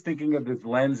thinking of this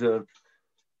lens of,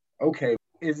 okay,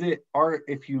 is it art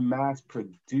if you mass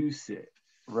produce it,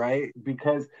 right?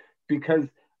 Because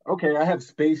okay, I have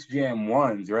Space Jam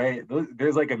 1s, right?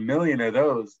 There's like 1 million of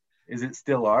those. Is it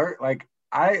still art? Like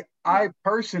I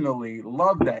personally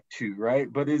love that shoe, right?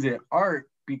 But is it art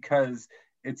because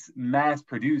it's mass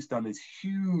produced on this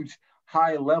huge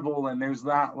high level, and there's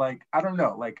not, like, I don't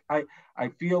know, like I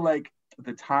feel like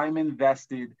the time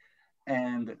invested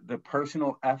and the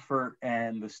personal effort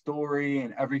and the story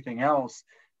and everything else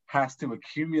has to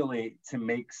accumulate to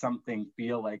make something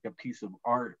feel like a piece of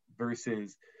art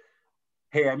versus,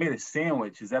 hey, I made a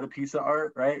sandwich. Is that a piece of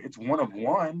art, right? It's one of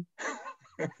one.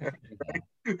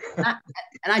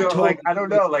 I don't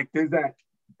know, like there's that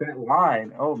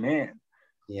line. Oh man.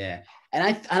 Yeah.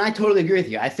 And I totally agree with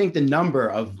you. I think the number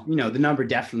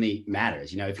definitely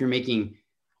matters. If you're making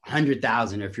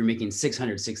 100,000, or if you're making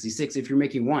 666, if you're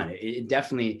making one, it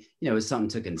definitely, is something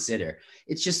to consider.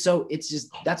 It's just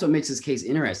that's what makes this case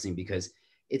interesting, because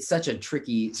it's such a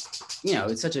tricky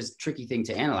thing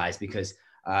to analyze, because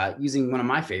using one of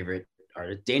my favorite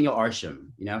artists, Daniel Arsham,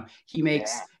 he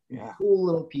makes cool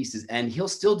little pieces, and he'll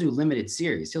still do limited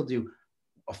series. He'll do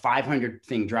a 500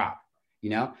 thing drop,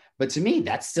 but to me,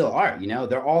 that's still art.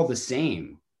 They're all the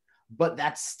same, but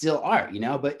that's still art,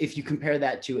 but if you compare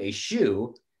that to a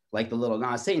shoe, like the Lil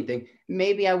Nas Satan thing,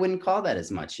 maybe I wouldn't call that as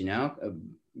much,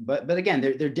 but again,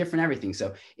 they're different everything.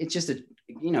 So it's just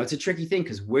it's a tricky thing,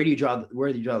 because where do you draw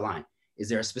the line? Is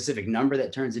there a specific number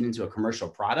that turns it into a commercial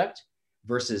product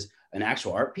versus an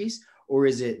actual art piece, or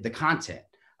is it the content?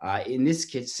 In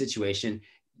this situation,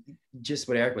 just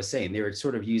what Eric was saying, they were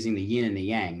sort of using the yin and the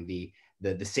yang,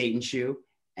 the Satan shoe,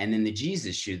 and then the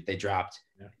Jesus shoe that they dropped,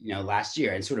 last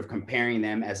year, and sort of comparing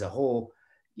them as a whole,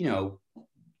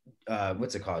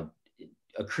 what's it called?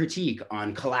 A critique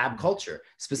on collab culture,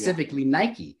 specifically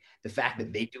Nike, the fact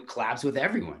that they do collabs with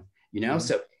everyone,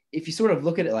 So if you sort of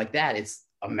look at it like that, it's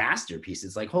a masterpiece.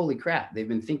 It's like, holy crap, they've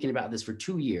been thinking about this for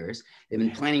 2 years. They've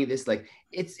been planning this. Like,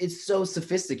 it's so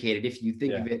sophisticated. If you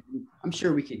think of it, I'm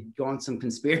sure we could go on some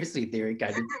conspiracy theory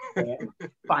kind of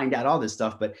find out all this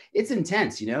stuff, but it's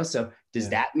intense, So does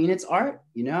that mean it's art?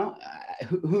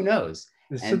 Who knows?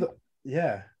 I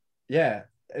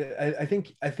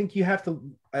think you have to.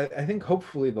 I think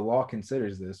hopefully the law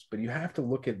considers this, but you have to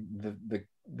look at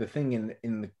the thing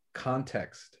in the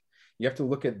context. You have to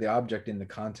look at the object in the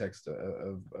context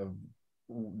of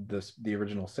the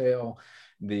original sale,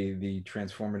 the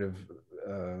transformative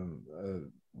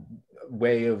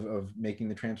way of making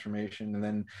the transformation, and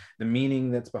then the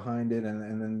meaning that's behind it,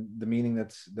 and then the meaning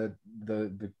that the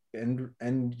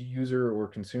end user or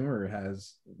consumer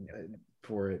has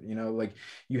for it. Like,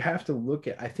 you have to look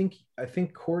at, I think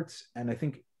courts and I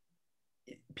think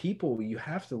people, you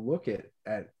have to look at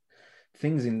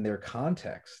things in their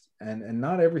context, and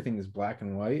not everything is black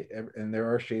and white, and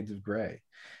there are shades of gray,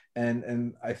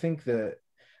 and I think that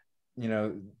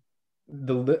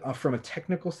from a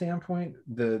technical standpoint,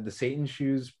 the Satan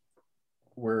shoes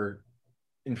were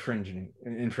infringing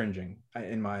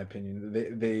in my opinion.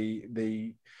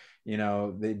 They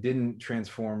didn't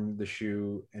transform the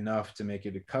shoe enough to make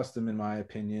it a custom, in my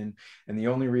opinion. And the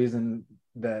only reason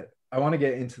that I want to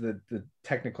get into the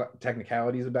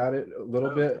technicalities about it a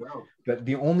little bit, but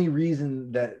the only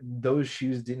reason that those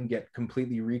shoes didn't get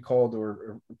completely recalled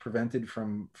or prevented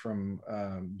from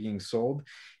being sold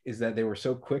is that they were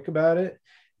so quick about it.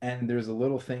 And there's a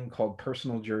little thing called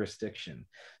personal jurisdiction.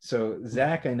 So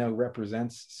Zach, I know,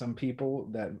 represents some people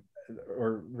that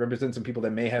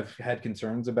may have had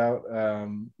concerns about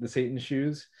the Satan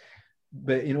shoes,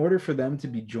 but in order for them to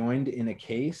be joined in a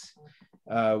case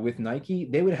with Nike,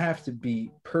 they would have to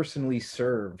be personally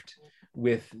served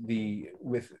with the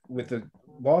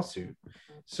lawsuit.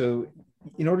 So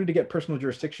in order to get personal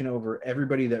jurisdiction over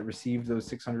everybody that received those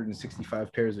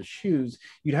 665 pairs of shoes,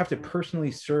 you'd have to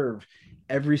personally serve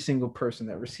every single person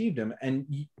that received them.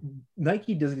 And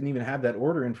Nike doesn't even have that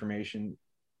order information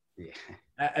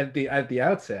at the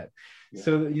outset.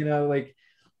 So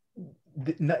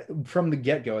from the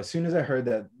get-go, as soon as I heard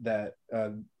that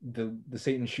the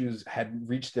Satan shoes had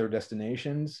reached their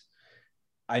destinations,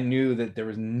 I knew that there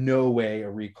was no way a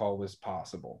recall was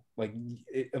possible. Like,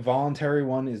 a voluntary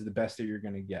one is the best that you're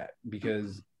going to get,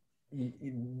 because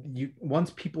you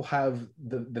once people have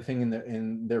the thing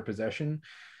in their possession,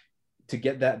 to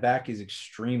get that back is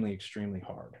extremely, extremely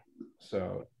hard.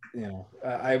 So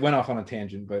I went off on a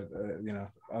tangent, but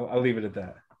I'll leave it at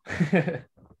that.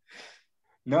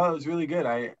 No, it was really good.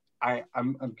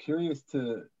 I'm curious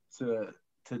to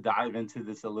dive into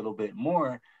this a little bit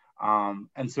more,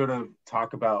 and sort of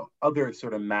talk about other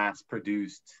sort of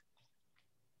mass-produced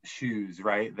shoes,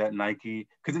 right? That Nike,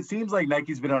 because it seems like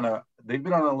Nike's been on a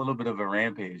little bit of a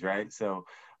rampage, right? So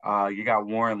you got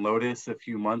Warren Lotus a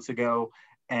few months ago,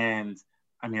 and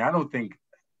I mean, I don't think,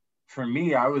 for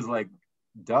me, I was like,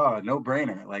 duh, no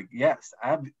brainer. Like, yes,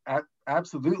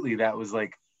 absolutely, that was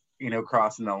like,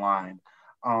 crossing the line.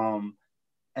 And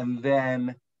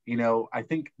then, I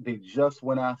think they just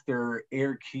went after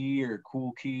Air Key or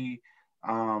Cool Key,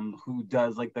 who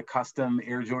does like the custom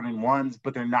Air Jordan 1s,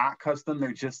 but they're not custom.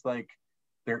 They're just like,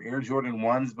 they're Air Jordan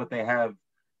 1s, but they have,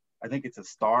 I think it's a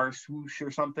star swoosh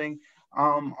or something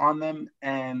on them.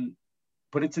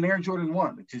 But it's an Air Jordan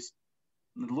 1. It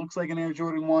looks like an Air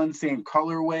Jordan 1, same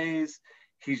colorways.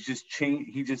 He's just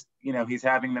changed. He's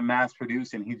having them mass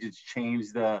produce, and he just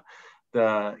changed the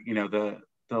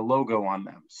logo on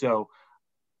them. So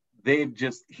he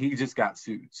just got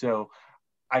sued. So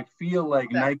I feel like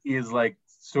Nike is like,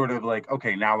 sort of like,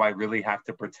 okay, now I really have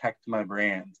to protect my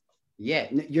brand. Yeah,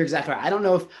 you're exactly right. I don't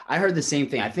know if I heard the same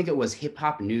thing. I think it was Hip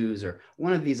Hop News or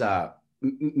one of these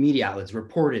media outlets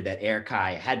reported that Air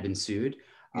Kai had been sued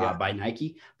by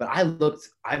Nike. But I've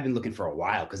been looking for a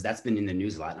while, because that's been in the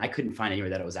news a lot, and I couldn't find anywhere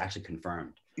that it was actually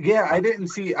confirmed. Yeah, I didn't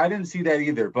see that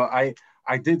either, but I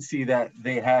did see that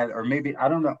they had, or maybe, I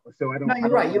don't know. So I don't. No,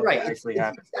 you're right. You're right. It's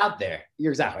out there.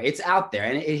 You're exactly right. It's out there,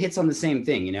 and it hits on the same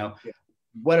thing. Yeah.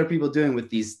 What are people doing with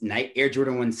these Nike Air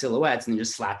Jordan 1 silhouettes and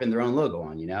just slapping their own logo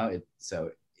on?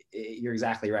 You're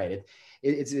exactly right.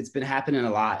 It's been happening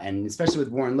a lot, and especially with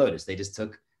Warren Lotus, they just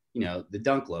took the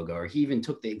Dunk logo, or he even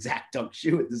took the exact Dunk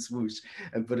shoe with the swoosh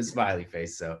and put a smiley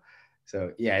face. So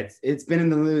So yeah, it's been in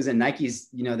the news, and Nike's,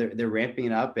 you know, they're ramping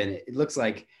it up, and it looks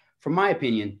like, from my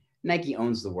opinion, Nike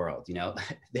owns the world. You know,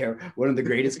 they're one of the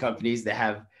greatest companies. They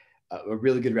have a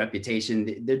really good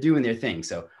reputation. They're doing their thing.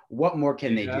 So what more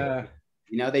can they do?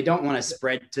 You know, they don't want to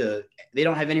spread to, they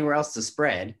don't have anywhere else to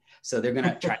spread. So they're going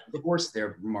to try to force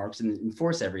their marks and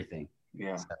enforce everything.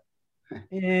 Yeah. So.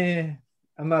 Yeah.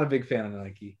 I'm not a big fan of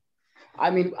Nike. I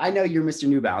mean, I know you're Mr.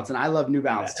 New Balance, and I love New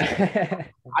Balance too.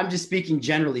 I'm just speaking,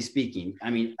 generally speaking. I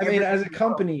mean, as a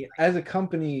company,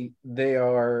 they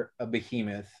are a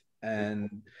behemoth.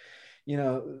 And, you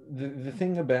know, the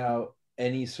thing about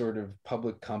any sort of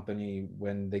public company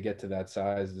when they get to that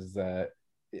size is that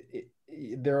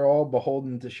they're all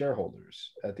beholden to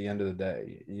shareholders at the end of the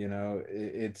day. You know,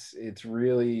 it's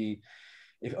really,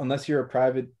 unless you're a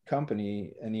private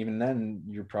company, and even then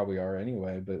you probably are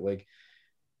anyway, but like,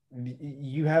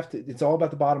 you have to, it's all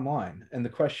about the bottom line. And the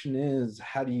question is,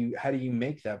 how do you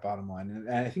make that bottom line? And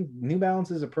I think New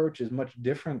Balance's approach is much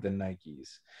different than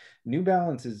Nike's. New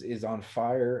Balance is on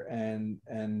fire, and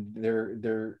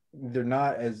they're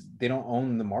not, as they don't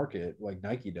own the market like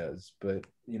Nike does, but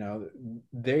you know,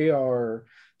 they are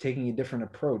taking a different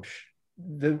approach.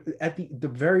 The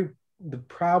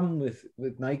problem with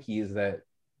Nike is that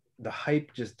the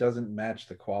hype just doesn't match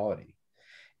the quality.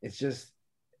 It's just,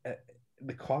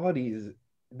 the quality is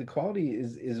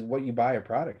what you buy a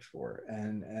product for,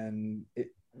 and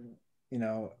it, you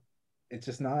know, it's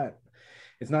just not,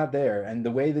 it's not there. And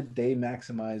the way that they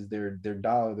maximize their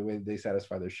dollar, the way that they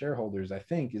satisfy their shareholders, I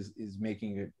think is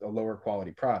making it a lower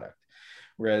quality product,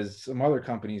 whereas some other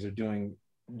companies are doing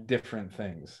different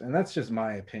things. And that's just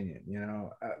my opinion. You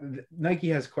know, Nike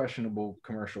has questionable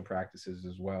commercial practices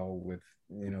as well, with,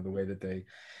 you know, the way that they've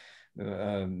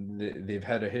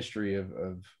had a history of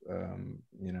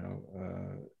you know,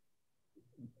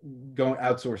 going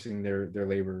outsourcing their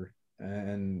labor,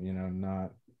 and you know,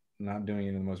 not doing it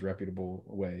in the most reputable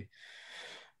way.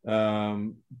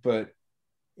 But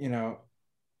you know,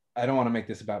 I don't want to make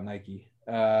this about Nike.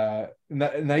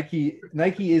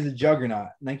 Nike is a juggernaut.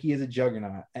 Nike is a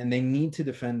juggernaut, and they need to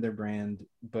defend their brand.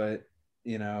 But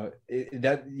you know,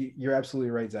 that you're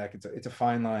absolutely right, Zach. It's a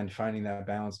fine line, finding that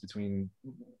balance between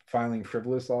filing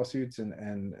frivolous lawsuits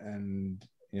and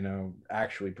you know,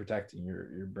 actually protecting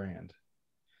your brand.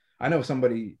 I know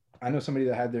somebody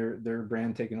that had their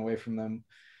brand taken away from them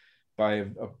by a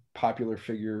popular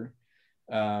figure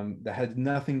that had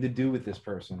nothing to do with this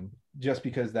person, just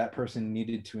because that person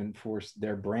needed to enforce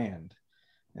their brand.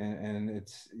 And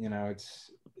it's, you know,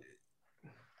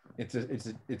 it's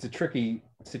a tricky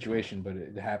situation, but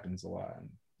it happens a lot,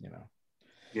 you know.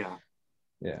 Yeah.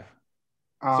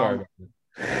 Sorry about that.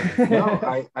 No,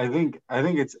 I think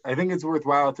it's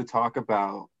worthwhile to talk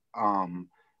about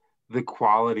the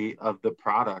quality of the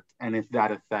product, and if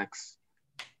that affects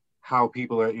how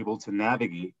people are able to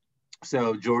navigate.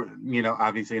 So Jordan, you know,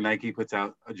 obviously Nike puts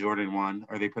out a Jordan 1,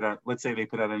 or let's say they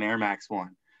put out an Air Max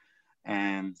 1,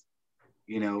 and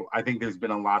you know, I think there's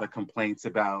been a lot of complaints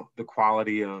about the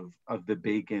quality of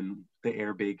the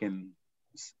Air Bacon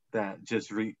that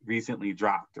just recently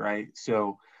dropped, right?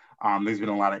 So there's been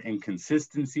a lot of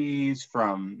inconsistencies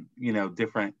from, you know,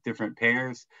 different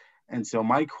pairs. And so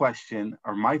my question,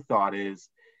 or my thought is,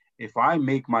 if I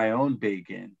make my own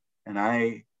bacon and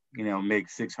I, you know, make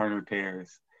 600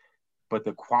 pairs, but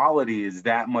the quality is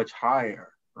that much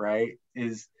higher, right?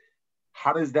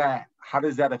 How does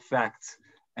that affect,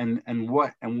 and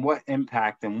what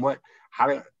impact, and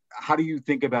how do you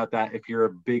think about that if you're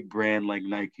a big brand like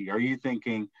Nike? Are you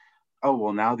thinking, oh,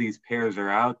 well, now these pairs are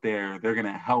out there, they're going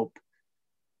to help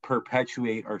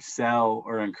perpetuate or sell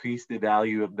or increase the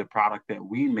value of the product that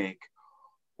we make?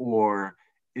 Or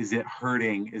is it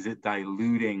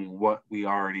diluting what we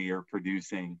already are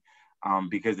producing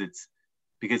because it's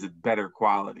better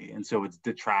quality, and so it's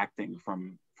detracting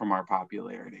from our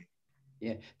popularity?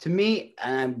 Yeah, to me,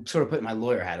 and I'm sort of putting my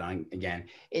lawyer hat on again,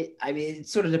 it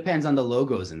sort of depends on the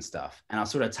logos and stuff. And I'll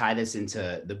sort of tie this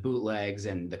into the bootlegs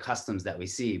and the customs that we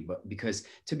see. But because,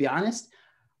 to be honest,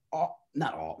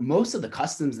 most of the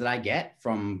customs that I get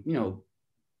from, you know,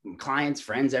 clients,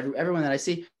 friends, everyone that I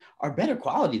see are better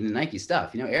quality than Nike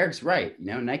stuff. You know, Eric's right. You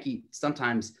know, Nike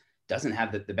sometimes doesn't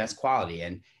have the best quality,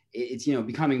 and it's, you know,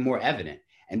 becoming more evident.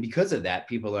 And because of that,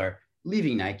 people are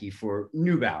leaving Nike for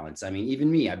New Balance. I mean,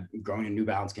 even me, I've grown a New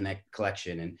Balance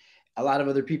collection, and a lot of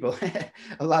other people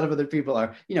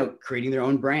are, you know, creating their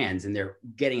own brands, and they're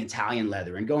getting Italian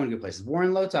leather and going to good places.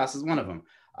 Warren Lotas is one of them.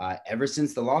 Ever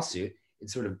since the lawsuit,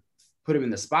 it sort of put him in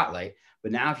the spotlight.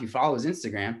 But now if you follow his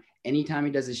Instagram, anytime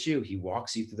he does a shoe, he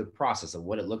walks you through the process of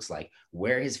what it looks like,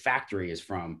 where his factory is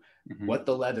from, what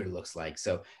the leather looks like.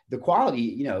 So the quality,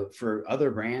 you know, for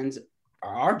other brands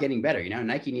are getting better.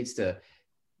 Nike needs to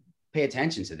pay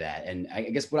attention to that. And I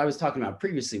guess what I was talking about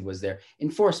previously was their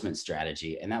enforcement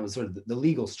strategy. And that was sort of the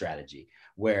legal strategy,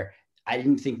 where I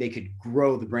didn't think they could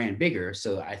grow the brand bigger.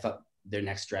 So I thought their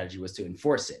next strategy was to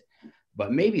enforce it.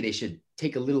 But maybe they should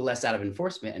take a little less out of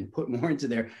enforcement and put more into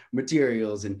their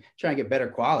materials and try and get better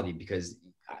quality. Because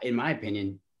in my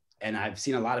opinion, and I've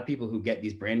seen a lot of people who get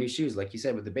these brand new shoes, like you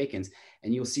said, with the Bacons,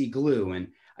 and you'll see glue. And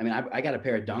I mean, I got a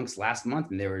pair of Dunks last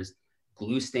month and there was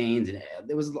glue stains and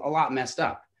there was a lot messed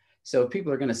up. So if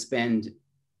people are going to spend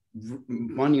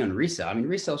money on resale, I mean,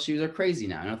 resale shoes are crazy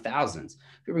now, thousands.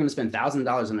 People are going to spend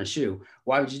 $1,000 on a shoe.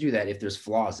 Why would you do that if there's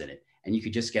flaws in it? And you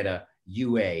could just get a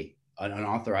UA, an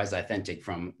unauthorized authentic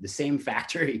from the same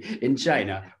factory in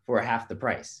China for half the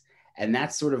price. And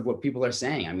that's sort of what people are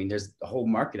saying. I mean, there's a whole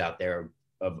market out there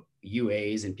of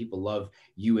UAs and people love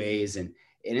UAs and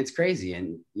it's crazy.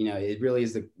 And, it really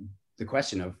is the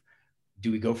question of,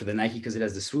 do we go for the Nike because it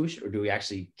has the swoosh, or do we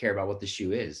actually care about what the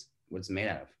shoe is, what it's made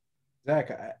out of?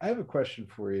 Zach, I have a question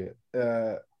for you.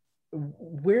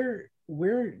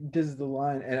 Where does the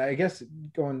line, and I guess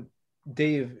going,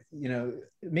 Dave,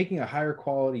 making a higher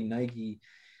quality Nike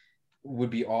would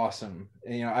be awesome.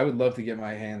 And, I would love to get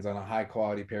my hands on a high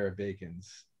quality pair of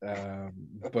Bacons.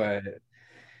 But,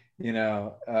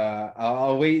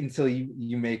 I'll wait until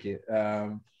you make it.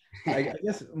 I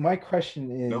guess my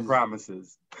question is, no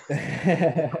promises.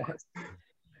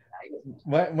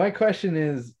 my question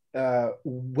is,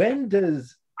 when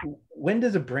does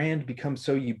a brand become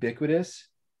so ubiquitous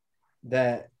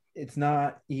that it's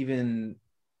not even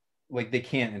like they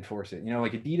can't enforce it?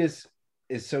 Like Adidas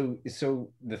is so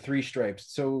the 3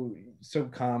 stripes so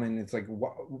common. It's like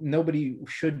nobody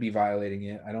should be violating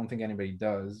it. I don't think anybody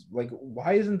does. Like,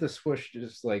 why isn't the swoosh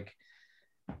just like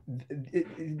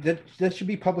that should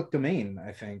be public domain?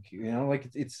 I think, like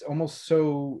it's almost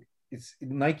so, it's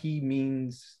Nike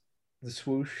means the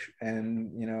swoosh,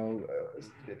 and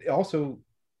also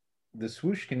the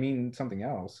swoosh can mean something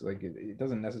else. Like it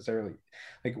doesn't necessarily,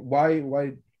 like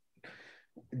why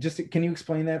just, can you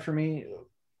explain that for me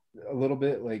a little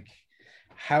bit? Like,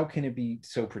 how can it be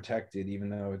so protected even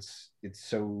though it's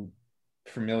so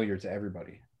familiar to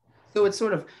everybody? So it's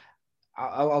sort of,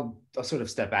 I'll sort of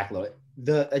step back a little.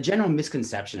 A general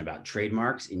misconception about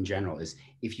trademarks in general is,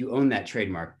 if you own that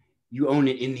trademark, you own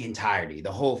it in the entirety,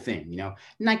 the whole thing.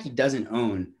 Nike doesn't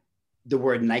own the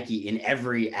word Nike in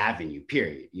every avenue,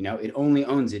 period. It only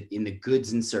owns it in the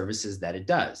goods and services that it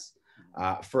does.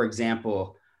 For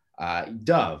example,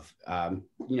 Dove,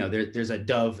 there's a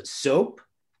Dove soap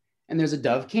and there's a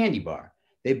Dove candy bar.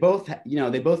 They both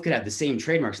could have the same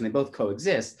trademarks and they both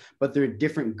coexist, but they're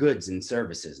different goods and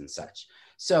services and such.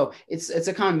 So it's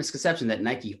a common misconception that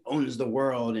Nike owns the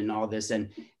world and all this, and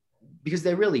because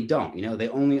they really don't. They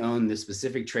only own the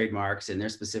specific trademarks and their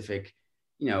specific,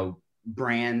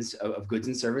 brands of goods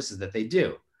and services that they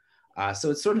do. So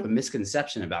it's sort of a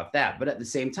misconception about that. But at the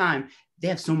same time, they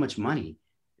have so much money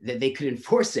that they could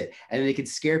enforce it and they could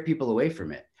scare people away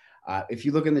from it. If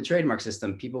you look in the trademark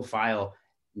system, people file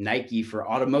Nike for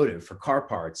automotive, for car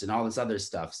parts and all this other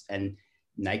stuff. And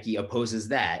Nike opposes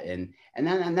that. And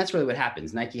that's really what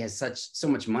happens. Nike has so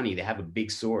much money. They have a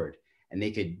big sword and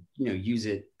they could, use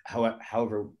it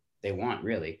however they want,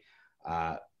 really.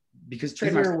 Because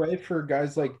trademarks. Is there a way for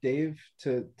guys like Dave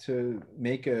to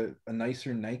make a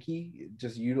nicer Nike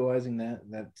just utilizing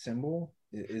that symbol?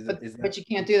 But you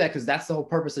can't do that, because that's the whole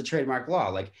purpose of trademark law.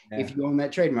 Like, if you own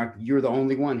that trademark, you're the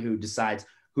only one who decides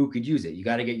who could use it. You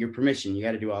got to get your permission. You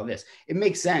got to do all this. It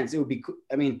makes sense. It would be,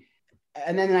 I mean,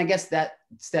 and then I guess that,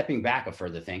 stepping back a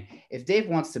further thing, if Dave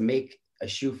wants to make a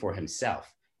shoe for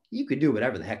himself, you could do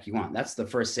whatever the heck you want. That's the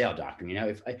first sale doctrine.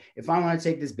 If I want to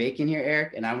take this Bacon here,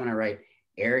 Eric, and I want to write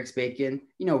Eric's Bacon,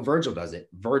 Virgil does it.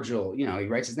 Virgil, he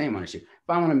writes his name on a shoe. If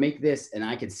I want to make this and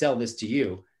I could sell this to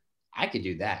you, I could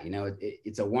do that.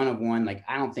 It's a one-of-one. Like,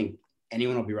 I don't think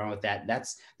anyone will be wrong with that.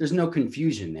 There's no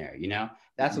confusion there.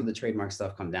 That's what the trademark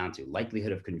stuff comes down to: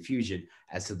 likelihood of confusion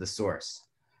as to the source.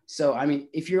 So, I mean,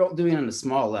 if you're doing it on a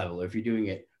small level, or if you're doing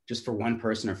it just for one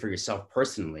person or for yourself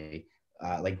personally,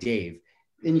 like Dave,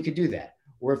 then you could do that.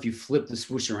 Or if you flip the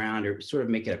swoosh around or sort of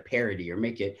make it a parody or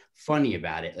make it funny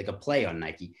about it, like a play on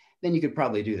Nike, then you could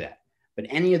probably do that. But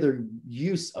any other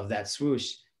use of that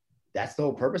swoosh, that's the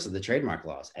whole purpose of the trademark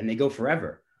laws, and they go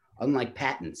forever. Unlike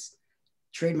patents,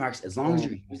 trademarks, as long as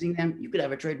you're using them, you could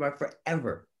have a trademark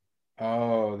forever.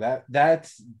 Oh,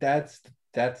 that's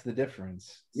the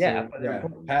difference. Yeah, so, yeah,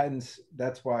 patents.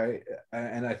 That's why,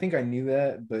 and I think I knew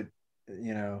that, but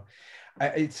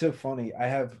it's so funny. I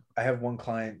have one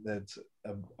client that's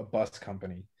a bus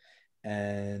company,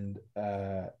 and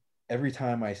every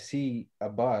time I see a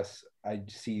bus, I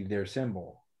see their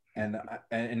symbol. And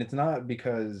it's not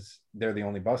because they're the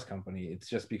only bus company. It's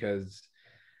just because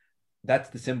that's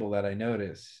the symbol that I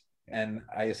notice, and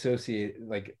I associate,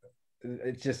 like,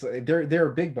 it's just like they're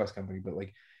a big bus company, but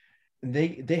like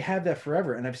they have that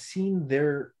forever. And I've seen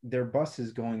their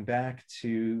buses going back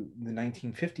to the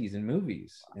 1950s in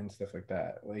movies and stuff like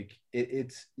that. Like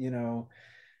it's,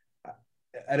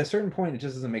 at a certain point, it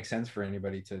just doesn't make sense for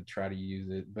anybody to try to use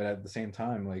it. But at the same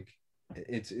time, like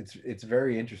it's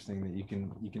very interesting that you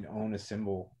can own a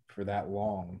symbol for that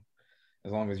long,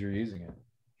 as long as you're using it.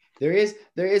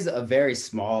 There is a very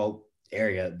small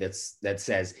area that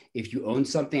says if you own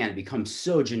something and it becomes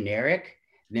so generic,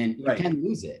 then you can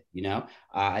lose it.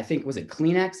 I think, was it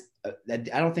Kleenex? I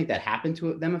don't think that happened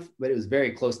to them, but it was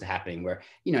very close to happening. Where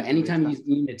anytime you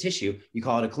need a tissue, you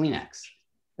call it a Kleenex.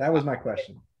 That was my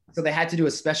question. So they had to do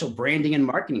a special branding and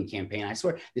marketing campaign. I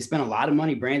swear they spent a lot of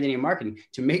money branding and marketing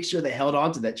to make sure they held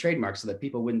on to that trademark so that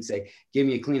people wouldn't say, "Give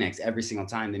me a Kleenex" every single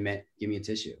time they meant "give me a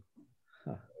tissue."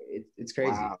 Huh. It's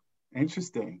crazy. Wow.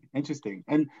 Interesting.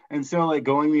 And so, like,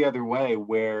 going the other way,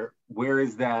 where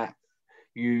is that?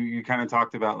 You kind of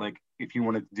talked about, like, if you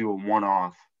wanted to do a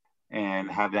one-off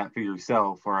and have that for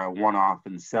yourself, or a one-off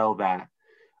and sell that,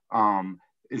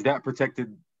 is that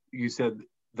protected? You said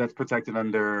that's protected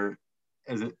under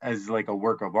as like a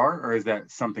work of art, or is that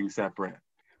something separate?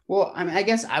 Well, I mean, I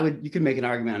guess you could make an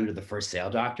argument under the first sale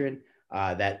doctrine,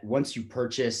 that once you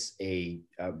purchase a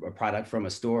product from a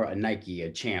store, a Nike,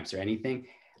 a Champs, or anything,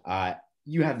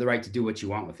 you have the right to do what you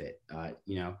want with it.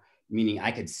 Meaning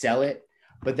I could sell it,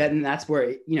 but then that's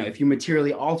where, if you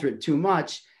materially alter it too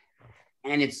much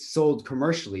and it's sold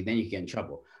commercially, then you get in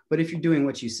trouble. But if you're doing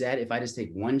what you said, if I just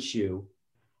take one shoe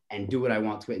and do what I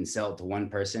want to it and sell it to one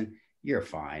person, you're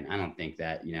fine. I don't think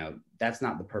that, that's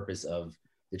not the purpose of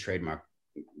the trademark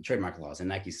laws, and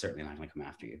Nike's certainly not going to come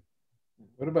after you.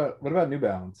 What about New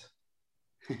Balance?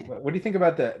 What do you think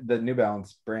about the New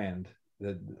Balance brand?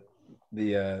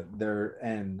 Their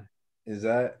N, is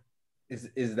that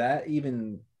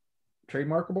even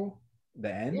trademarkable?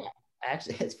 The N? Yeah,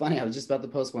 actually, it's funny. I was just about to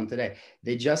post one today.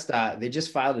 They just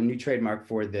filed a new trademark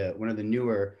for one of the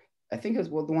newer. I think it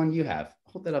was the one you have.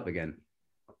 Hold that up again.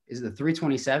 Is it the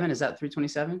 327? Is that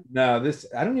 327? No,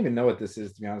 I don't even know what this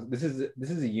is, to be honest. This is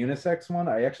a unisex one.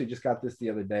 I actually just got this the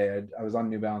other day. I was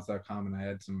on newbalance.com and I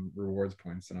had some rewards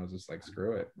points, and I was just like,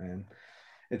 screw it, man.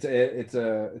 It's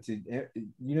a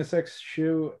unisex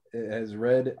shoe. It has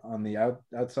red on the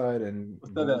outside and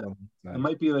it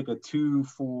might be like a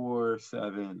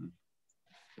 247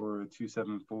 or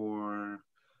 274.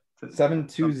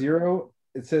 720.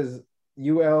 It says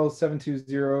UL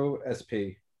 720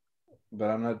 SP. But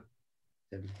I'm not.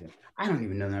 I don't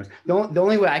even know the numbers. The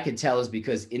only way I could tell is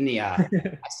because in the I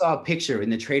saw a picture in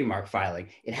the trademark filing.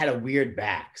 It had a weird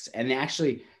backs, and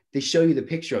they show you the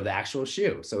picture of the actual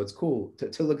shoe, so it's cool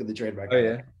to look at the trademark. Oh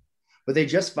yeah. But they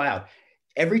just filed.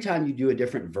 Every time you do a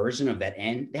different version of that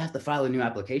N, they have to file a new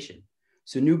application.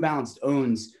 So New Balance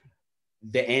owns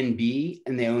the NB,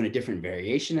 and they own a different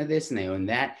variation of this, and they own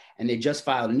that, and they just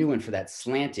filed a new one for that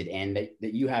slanted N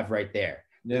that you have right there.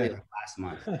 Yeah. Last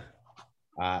month.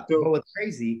 But what's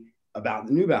crazy about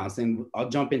the New Balance thing, I'll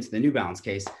jump into the New Balance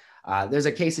case. There's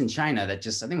a case in China that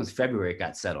I think it was February, it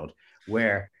got settled,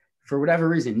 where for whatever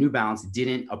reason, New Balance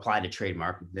didn't apply to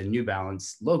trademark the New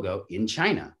Balance logo in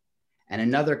China. And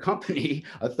another company,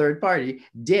 a third party,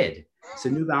 did. So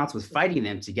New Balance was fighting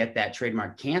them to get that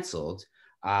trademark canceled.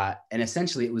 And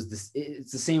essentially it's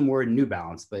the same word, New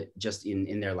Balance, but just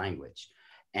in their language.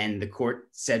 And the court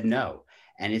said no.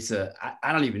 And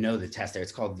I don't even know the test there.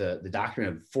 It's called the doctrine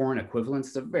of foreign equivalence.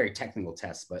 It's a very technical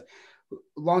test, but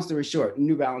long story short,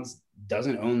 New Balance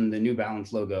doesn't own the New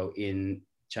Balance logo in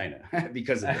China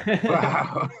because of it.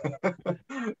 Wow.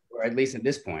 Or at least at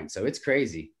this point. So it's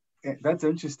crazy. That's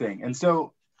interesting. And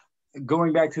so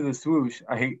going back to the swoosh,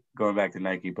 I hate going back to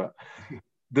Nike, but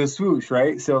the swoosh,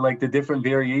 right? So like the different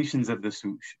variations of the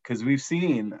swoosh, because we've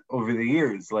seen over the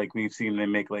years, like we've seen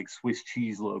them make like Swiss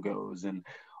cheese logos and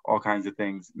all kinds of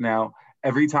things. Now,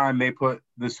 every time they put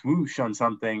the swoosh on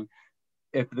something,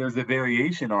 if there's a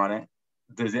variation on it,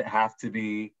 does it have to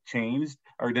be changed,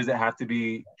 or does it have to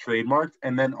be trademarked?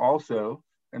 And then also,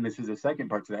 and this is the second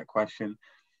part to that question,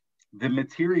 the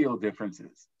material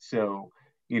differences. So,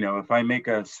 if I make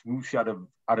a swoosh out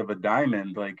of a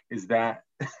diamond, like, is that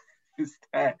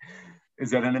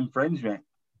an infringement?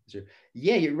 Sure.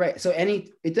 Yeah, you're right. So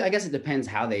I guess it depends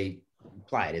how they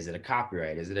apply it. Is it a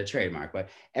copyright? Is it a trademark? But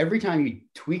every time you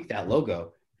tweak that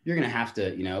logo, you're going to have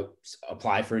to,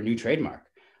 apply for a new trademark.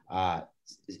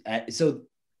 So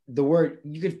the word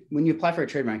when you apply for a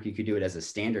trademark, you could do it as a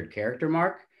standard character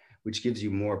mark, which gives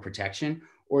you more protection,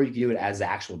 or you can do it as the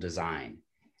actual design.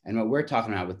 And what we're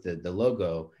talking about with the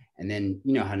logo, and then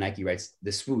you know how Nike writes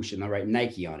the swoosh and they'll write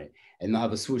Nike on it, and they'll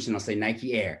have a swoosh and they'll say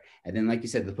Nike Air. And then, like you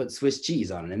said, they'll put Swiss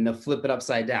cheese on it and they'll flip it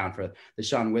upside down for the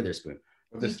Sean Witherspoon.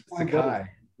 This Sakai.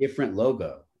 Different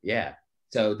logo. Yeah.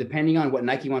 So depending on what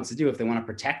Nike wants to do, if they want to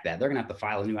protect that, they're going to have to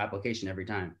file a new application every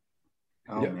time.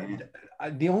 Oh, man.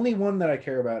 The only one that I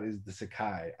care about is the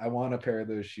Sakai. I want a pair of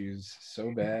those shoes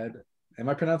so bad. Am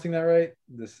I pronouncing that right?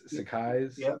 The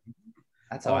Sakais? Yep.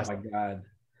 That's how Oh my God.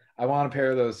 I want a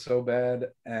pair of those so bad.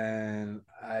 And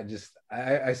I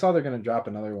saw they're going to drop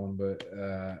another one, but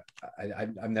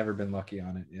I've never been lucky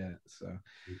on it yet. So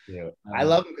I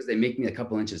love them because they make me a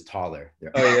couple inches taller.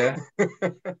 Oh, yeah.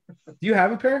 Do you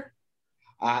have a pair?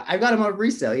 I got them on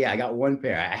resale. Yeah, I got one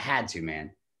pair. I had to,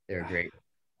 man. They're great.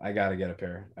 I gotta get a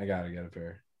pair.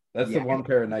 That's the one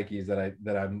pair of Nikes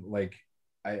that I'm like,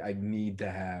 I need to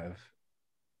have.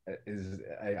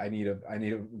 I need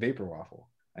a Vapor Waffle.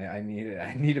 I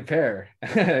need a pair.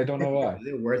 I don't know why.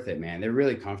 They're worth it, man. They're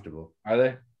really comfortable. Are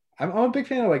they? I'm a big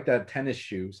fan of like that tennis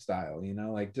shoe style, you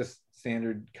know, like just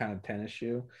standard kind of tennis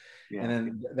shoe. Yeah.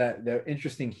 And then the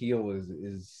interesting heel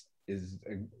is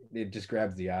it just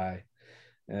grabs the eye,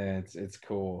 and it's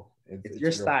cool. It's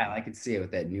your style. Cool. I can see it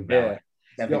with that New Balance.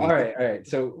 Yeah. All right.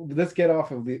 So let's get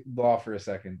off of the law for a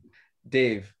second.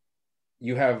 Dave,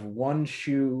 you have one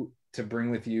shoe to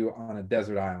bring with you on a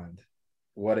desert island.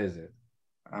 What is it?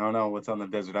 I don't know what's on the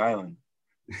desert island.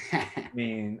 I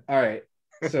mean, all right.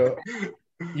 So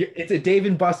it's a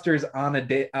Dave & Buster's on a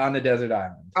desert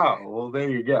island. Oh, well, there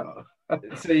you go.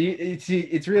 So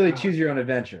it's really choose your own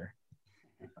adventure.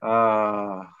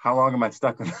 How long am I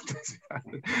stuck on the desert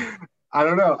island? I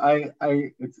don't know.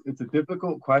 It's a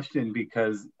difficult question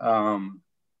because I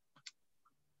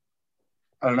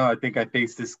don't know. I think I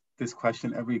face this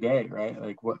question every day, right?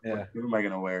 Like, what shoe am I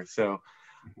gonna wear? So,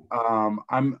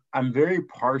 I'm very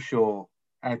partial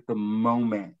at the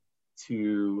moment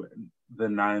to the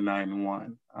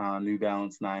 991, New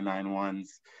Balance 991s,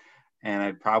 and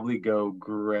I'd probably go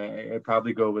gray. I'd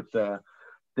probably go with the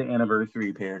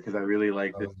anniversary pair because I really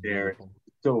like this pair. It's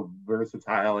so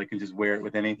versatile. I can just wear it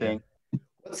with anything.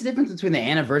 What's the difference between the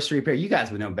anniversary pair? You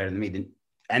guys would know better than me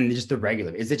and just the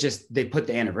regular. Is it just they put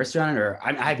the anniversary on it, or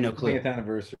I have no clue? 20th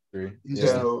anniversary.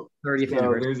 So 30th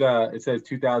anniversary. It says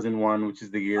 2001, which is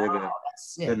the year that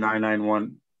the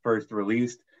 991 first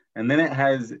released, and then it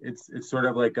has it's sort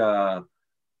of like a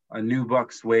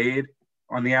nubuck suede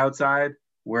on the outside,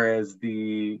 whereas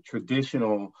the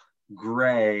traditional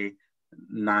gray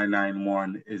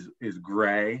 991 is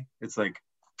gray. It's like,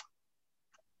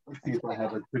 let's see if I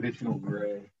have a traditional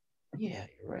gray. Yeah,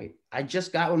 you're right. I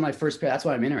just got one of my first pair. That's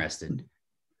why I'm interested.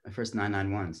 My first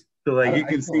 991s. So like you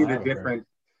can see the difference.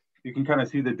 You can kind of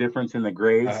see the difference in the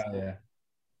grays. Yeah.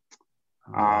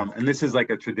 And this is like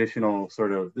a traditional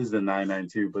sort of, this is a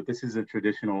 992, but this is a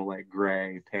traditional like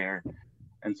gray pair.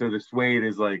 And so the suede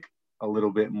is like a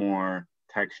little bit more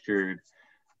textured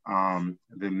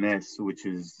than this, which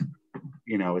is,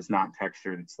 you know, it's not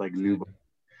textured. It's like new.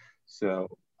 So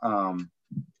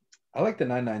I like the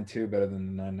 992 better than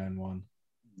the 991.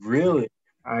 Really?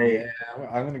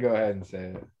 I'm gonna go ahead and say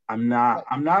it. I'm not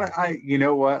you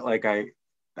know what, like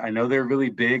I know they're really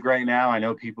big right now. I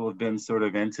know people have been sort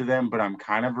of into them, but I'm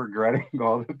kind of regretting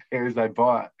all the pairs I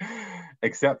bought,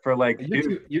 except for like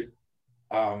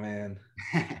oh man.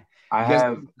 I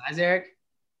have size, Eric?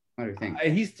 What do you think?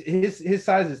 His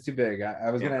size is too big. I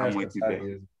was gonna ask what size he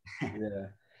is. Yeah.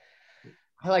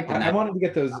 I like that. I wanted to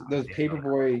get those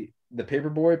Paperboy, the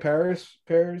Paperboy pairs,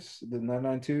 the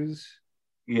 992s.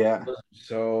 Yeah.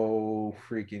 So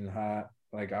freaking hot.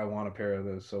 Like I want a pair of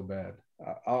those so bad.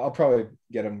 I'll probably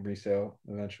get them resale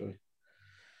eventually.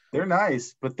 They're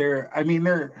nice, but the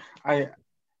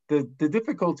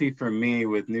difficulty for me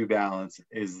with New Balance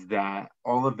is that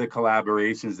all of the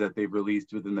collaborations that they've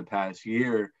released within the past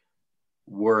year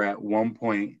were at one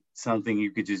point something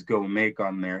you could just go make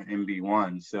on their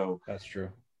MB1. So that's true.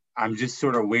 I'm just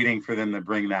sort of waiting for them to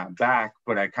bring that back,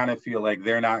 but I kind of feel like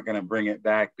they're not going to bring it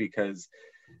back because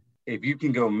if you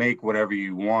can go make whatever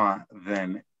you want,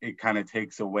 then it kind of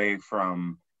takes away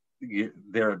from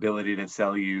their ability to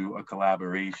sell you a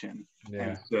collaboration. Yeah.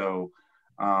 And so,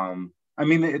 I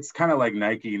mean, it's kind of like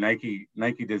Nike.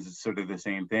 Nike does sort of the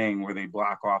same thing where they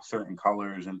block off certain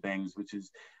colors and things, which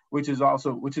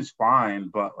is fine.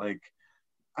 But like,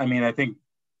 I mean, I think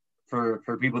for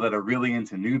people that are really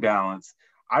into New Balance,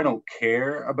 I don't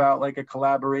care about like a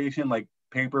collaboration. Like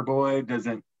Paperboy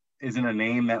isn't a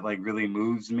name that like really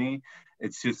moves me.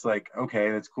 It's just like,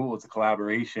 okay, that's cool. It's a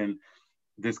collaboration.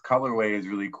 This colorway is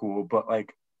really cool, but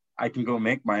like, I can go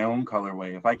make my own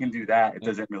colorway. If I can do that, it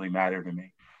doesn't really matter to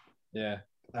me. Yeah,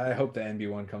 I hope the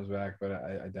NB1 comes back, but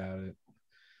I doubt it.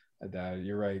 I doubt it.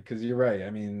 You're right, because you're right.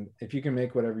 I mean, if you can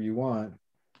make whatever you want,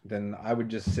 then I would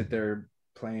just sit there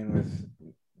playing with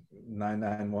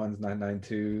 991s,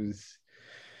 992s.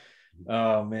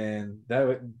 Oh man,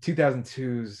 that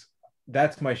 2002s.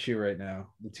 That's my shoe right now.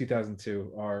 The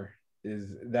 2002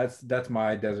 that's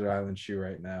my desert island shoe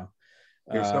right now.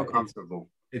 They're so comfortable.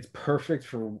 It's perfect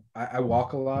for I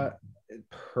walk a lot. It's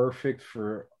perfect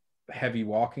for heavy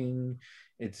walking.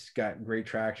 It's got great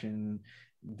traction.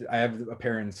 I have a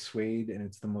pair in suede, and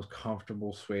it's the most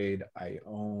comfortable suede I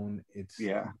own. It's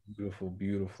beautiful,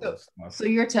 beautiful stuff. So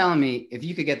you're telling me if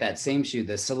you could get that same shoe,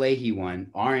 the Salehi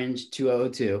one, orange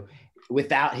 2002,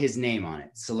 without his name on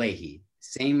it, Salehi,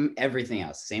 same everything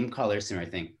else, same color, same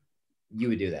everything, you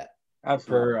would do that?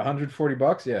 Absolutely. For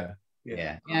 $140?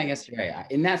 Yeah, I guess you're right.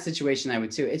 In that situation, I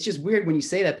would too. It's just weird when you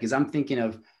say that because I'm thinking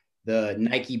of the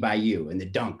Nike Bayou and the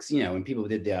Dunks, you know, when people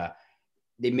did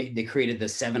they created the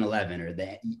 711 or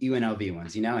the UNLV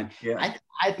ones, you know, and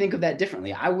I think of that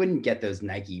differently. I wouldn't get those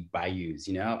Nike Bayous,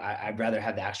 you know, I'd rather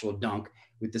have the actual Dunk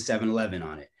with the 711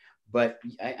 on it. But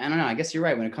I don't know. I guess you're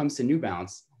right. When it comes to New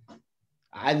Balance,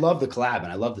 I love the collab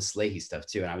and I love the Salehi stuff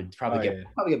too. And I would probably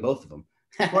get both of them.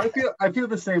 Well, I feel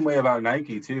the same way about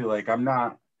Nike too. Like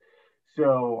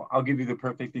so I'll give you the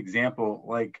perfect example.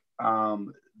 Like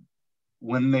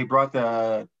when they brought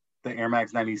the Air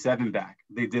Max 97 back,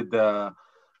 they did the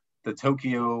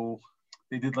Tokyo,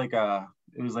 they did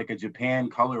it was like a Japan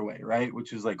colorway, right?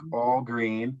 Which was like all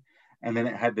green. And then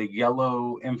it had the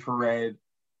yellow infrared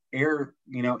air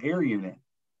unit,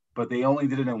 but they only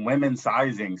did it in women's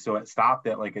sizing. So it stopped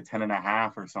at like a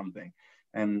 10.5 or something.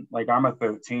 And like, I'm a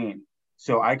 13,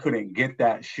 so I couldn't get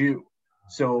that shoe.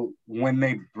 So when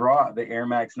they brought the Air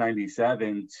Max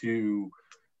 97 to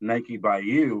Nike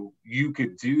Bayou, you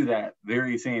could do that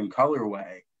very same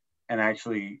colorway and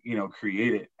actually,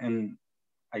 create it. And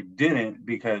I didn't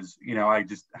because, I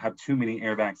just have too many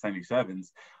Air Max 97s,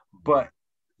 but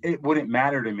it wouldn't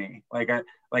matter to me.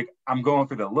 I'm going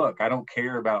for the look. I don't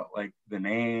care about like the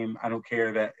name. I don't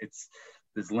care that it's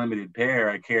this limited pair.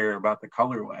 I care about the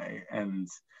colorway. And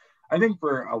I think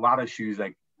for a lot of shoes,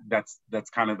 like that's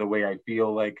kind of the way I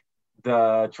feel. Like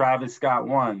the Travis Scott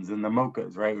ones and the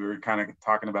Mochas, right? We were kind of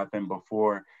talking about them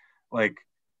before. Like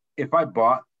if I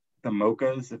bought the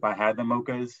Mochas, if I had the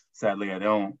Mochas, sadly I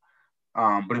don't.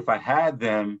 But if I had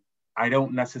them, I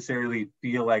don't necessarily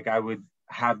feel like I would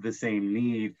have the same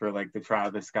need for like the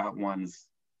Travis Scott ones,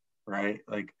 right?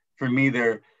 Like for me,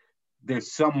 they're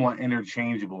somewhat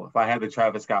interchangeable. If I had the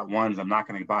Travis Scott ones, I'm not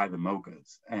going to buy the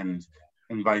Mochas, and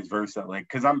vice versa. Like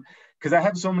because I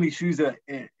have so many shoes that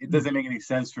it doesn't make any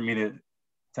sense for me to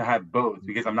have both,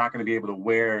 because I'm not going to be able to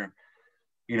wear,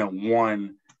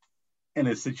 one in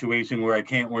a situation where I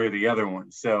can't wear the other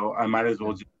one. So I might as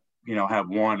well just, have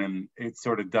one, and it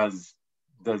sort of does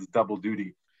double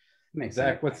duty.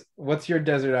 Zach, what's your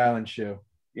desert island shoe?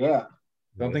 Yeah.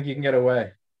 Don't think you can get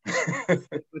away.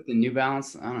 With the New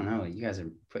Balance, I don't know. You guys are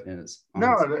putting it.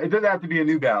 No, it doesn't have to be a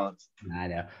New Balance. I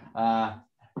know.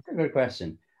 That's a good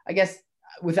question. I guess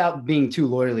without being too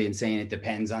lawyerly and saying it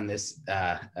depends on this,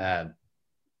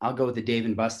 I'll go with the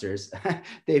Dave & Buster's,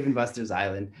 Dave & Buster's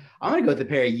Island. I'm going to go with a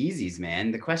pair of Yeezys,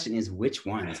 man. The question is which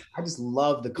ones? I just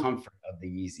love the comfort of the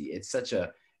Yeezy. It's such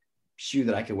a shoe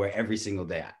that I could wear every single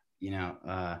day.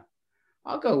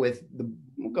 We'll go with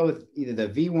either the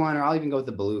V1 or I'll even go with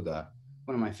the Beluga,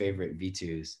 one of my favorite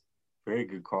V2s. Very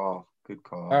good call. Good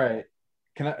call. All right.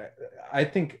 I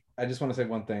think I just want to say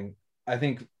one thing. I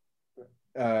think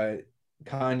Kanye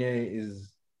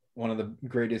is one of the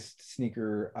greatest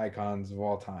sneaker icons of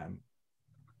all time.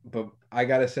 But I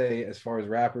got to say, as far as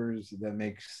rappers that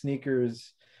make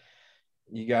sneakers,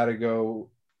 you got to go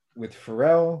with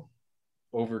Pharrell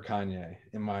over Kanye,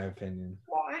 in my opinion.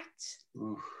 What?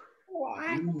 Oof.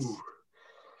 What? Ooh.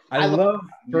 I love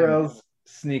Pharrell's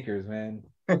sneakers, man.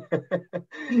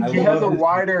 He has a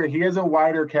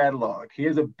wider catalog. He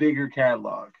has a bigger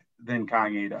catalog than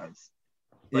Kanye does.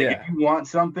 Like if you want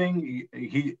something,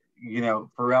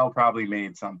 Pharrell probably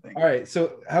made something. All right.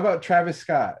 So how about Travis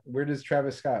Scott? Where does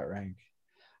Travis Scott rank?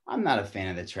 I'm not a fan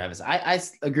of the Travis. I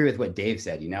agree with what Dave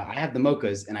said. I have the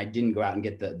Mochas and I didn't go out and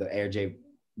get the Air J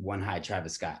 1 High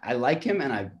Travis Scott. I like him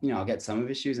and I'll get some of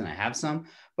his shoes and I have some,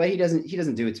 but he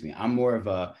doesn't do it to me. I'm more of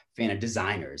a fan of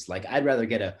designers. Like I'd rather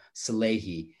get a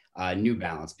Salehi New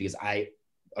Balance because I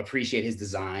appreciate his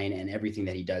design and everything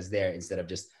that he does there instead of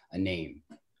just a name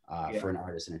for an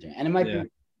artist entertainment. And it might be,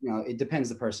 it depends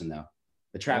the person though.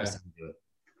 But Travis doesn't do it.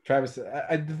 Travis,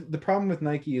 the problem with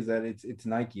Nike is that it's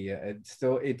Nike. It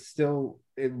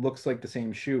looks like the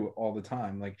same shoe all the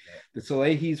time. Like the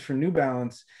Salehis for New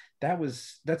Balance,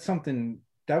 that's something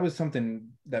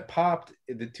that popped.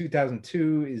 The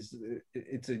 2002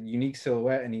 it's a unique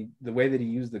silhouette, and the way that he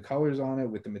used the colors on it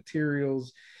with the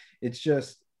materials, it's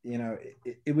just,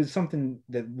 it was something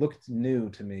that looked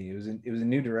new to me. It was a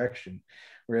new direction.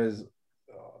 Whereas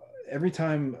every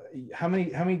time, how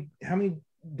many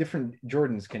different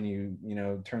Jordans can you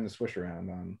turn the swoosh around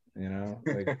on?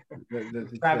 Like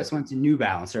Travis went to New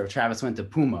Balance, or if Travis went to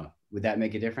Puma, would that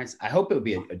make a difference? I hope it would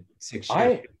be a 6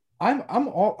 shoe.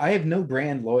 I have no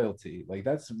brand loyalty. Like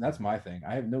that's my thing.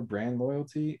 I have no brand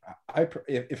loyalty.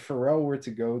 If Pharrell were to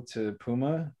go to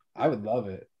Puma, I would love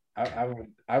it.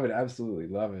 I would absolutely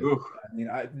love it. Oof. I mean,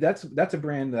 that's a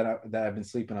brand that I've been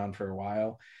sleeping on for a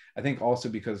while. I think also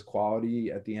because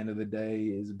quality at the end of the day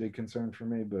is a big concern for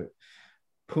me, but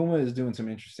Puma is doing some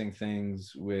interesting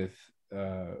things with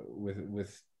their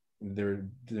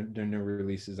new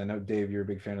releases. I know, Dave, you're a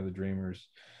big fan of the Dreamers.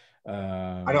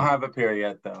 I don't have a pair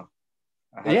yet, though.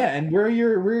 And where are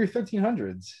your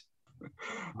 1300s?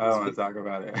 I don't want to talk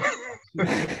about it.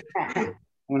 I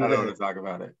don't want to talk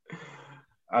about it.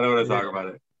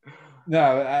 No,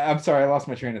 I'm sorry, I lost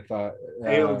my train of thought.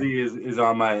 ALD is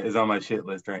on my shit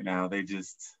list right now. They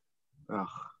just,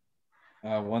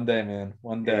 one day, man.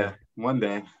 One day. Yeah, one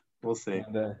day. We'll see.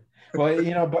 One day.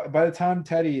 Well, by the time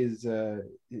Teddy is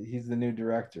he's the new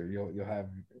director, you'll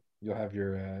have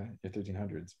your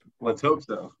 1300s. Let's hope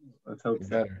so.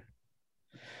 Better.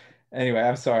 Anyway,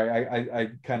 I'm sorry.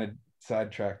 I kind of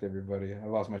sidetracked everybody. I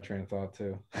lost my train of thought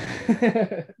too.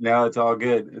 No, it's all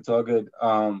good. It's all good.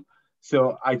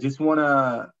 So I just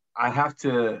wanna. I have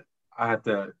to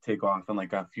take off in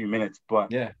like a few minutes,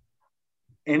 but yeah.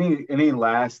 Any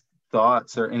last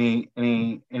thoughts or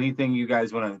anything you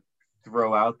guys want to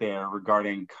throw out there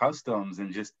regarding customs,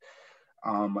 and just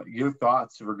your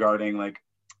thoughts regarding like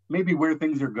maybe where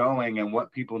things are going and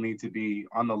what people need to be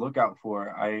on the lookout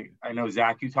for. I know,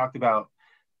 Zach, you talked about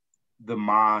the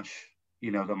Mosh,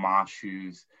 the Mosh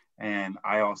shoes, and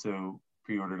I also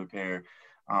pre-ordered a pair.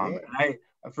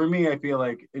 For me, I feel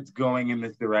like it's going in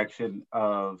this direction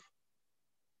of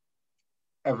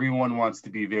everyone wants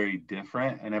to be very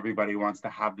different, and everybody wants to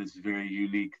have this very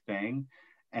unique thing.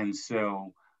 And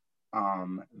so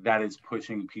that is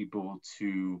pushing people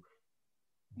to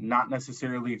not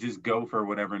necessarily just go for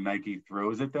whatever Nike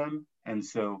throws at them. And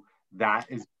so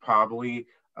that is probably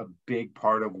a big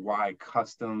part of why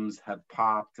customs have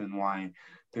popped and why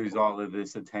there's all of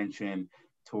this attention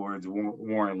towards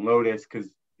Warren Lotus, because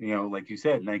like you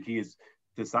said, Nike is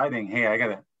deciding, hey, I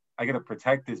gotta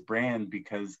protect this brand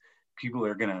because people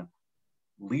are gonna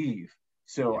leave.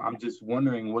 So I'm just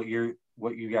wondering what you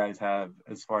guys have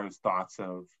as far as thoughts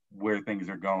of where things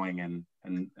are going and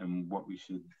what we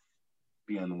should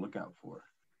be on the lookout for.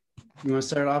 You want to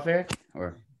start it off, Eric?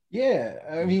 Or yeah,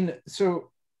 I mean,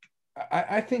 so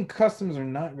I think customs are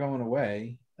not going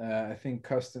away. I think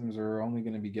customs are only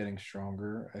going to be getting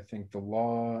stronger. I think the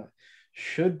law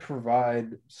should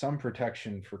provide some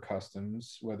protection for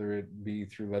customs, whether it be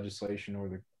through legislation or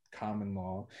the common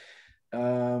law.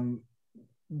 I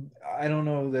don't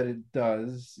know that it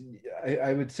does.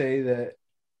 I would say that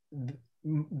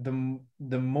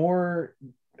the more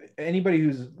anybody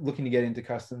who's looking to get into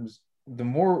customs, the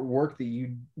more work that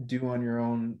you do on your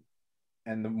own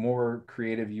and the more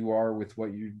creative you are with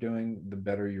what you're doing, the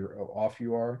better off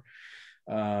you are.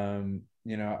 I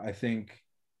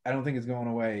don't think it's going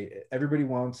away. Everybody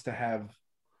wants to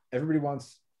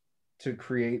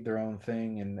create their own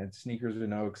thing, and sneakers are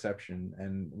no exception.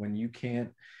 And when you can't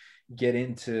get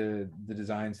into the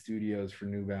design studios for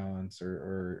New Balance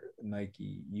or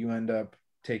Nike, you end up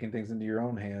taking things into your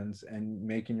own hands and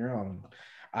making your own.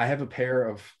 I have a pair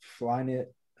of Flyknit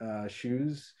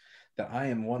shoes that I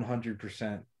am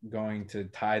 100% going to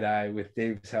tie-dye with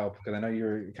Dave's help, because I know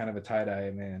you're kind of a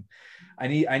tie-dye man. I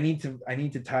need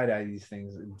to tie-dye these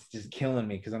things. It's just killing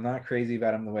me because I'm not crazy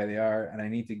about them the way they are, and I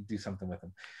need to do something with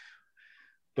them.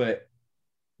 But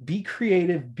be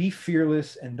creative, be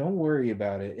fearless, and don't worry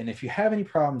about it. And if you have any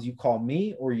problems, you call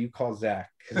me or you call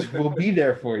Zach, because we'll be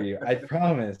there for you. I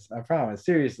promise.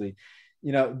 Seriously.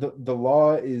 The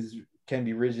law can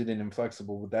be rigid and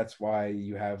inflexible, but that's why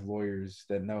you have lawyers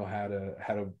that know how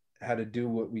to do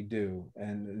what we do.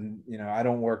 And I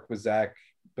don't work with Zach,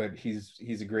 but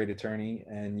he's a great attorney,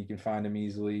 and you can find him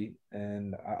easily,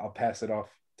 and I'll pass it off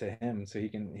to him so he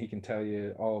can tell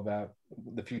you all about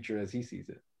the future as he sees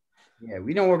it. Yeah,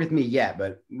 we don't work with me yet,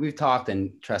 but we've talked,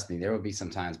 and trust me, there will be some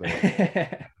times but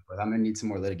I'm gonna need some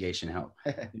more litigation help.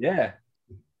 Yeah.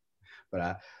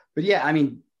 But yeah, I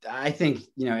mean, I think,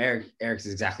 you know, Eric's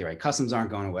exactly right. Customs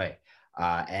aren't going away.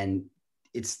 And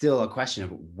it's still a question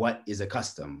of what is a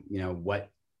custom, you know, what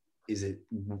is it?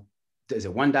 Is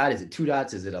it one dot? Is it two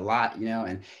dots? Is it a lot? You know,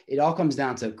 and it all comes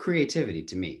down to creativity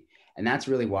to me. And that's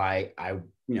really why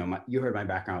you heard my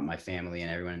background with my family and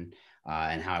everyone,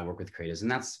 and how I work with creatives. And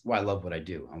that's why I love what I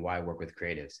do and why I work with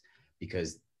creatives,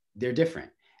 because they're different.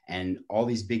 And all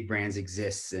these big brands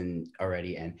exist and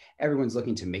everyone's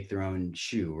looking to make their own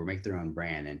shoe or make their own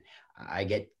brand. And I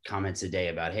get comments a day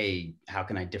about, hey, how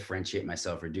can I differentiate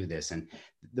myself or do this? And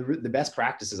the best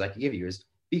practices I can give you is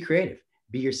be creative,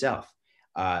 be yourself.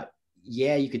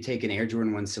 Yeah, you could take an Air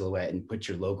Jordan 1 silhouette and put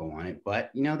your logo on it, but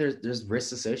you know, there's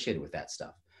risks associated with that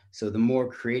stuff. So the more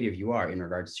creative you are in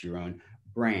regards to your own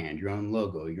brand, your own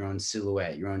logo, your own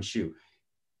silhouette, your own shoe,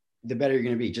 the better you're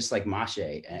going to be. Just like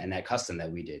Mache and that custom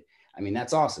that we did. I mean,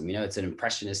 that's awesome. You know, it's an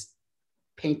impressionist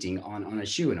painting on a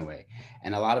shoe in a way.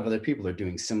 And a lot of other people are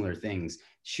doing similar things.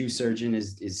 Shoe Surgeon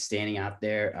is standing out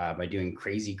there by doing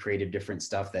crazy creative different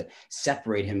stuff that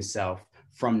separate himself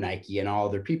from Nike and all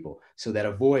other people, so that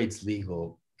avoids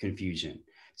legal confusion.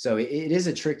 So it is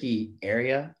a tricky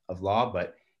area of law,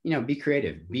 but you know, be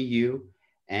creative, be you.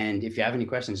 And if you have any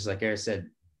questions, just like Eric said,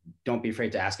 don't be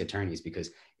afraid to ask attorneys, because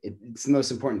it's the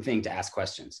most important thing to ask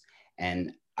questions.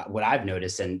 And what I've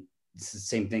noticed, and it's the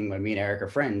same thing when me and Eric are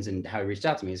friends and how he reached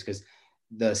out to me, is because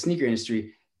the sneaker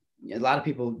industry, a lot of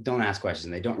people don't ask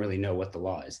questions. They don't really know what the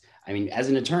law is. I mean, as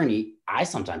an attorney, I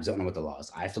sometimes don't know what the law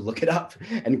is. I have to look it up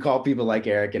and call people like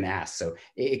Eric and ask. So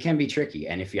it can be tricky.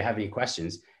 And if you have any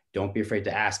questions, don't be afraid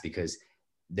to ask, because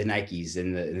the Nikes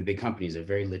and the big companies are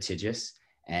very litigious.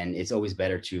 And it's always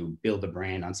better to build a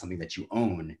brand on something that you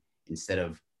own instead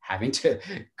of having to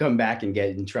come back and get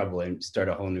in trouble and start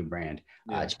a whole new brand.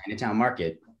 Yeah. Chinatown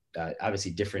Market,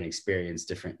 obviously different experience,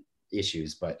 different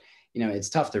issues, but you know, it's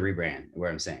tough to rebrand, where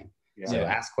I'm saying. Yeah. So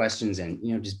ask questions and,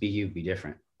 you know, just be you, be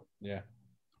different. Yeah.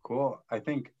 Cool. I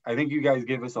think you guys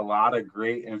gave us a lot of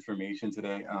great information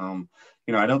today.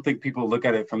 You know, I don't think people look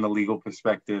at it from the legal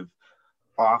perspective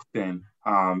often.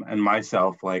 And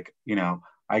myself, like, you know,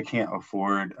 I can't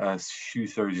afford a Shoe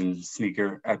Surgeon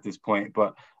sneaker at this point,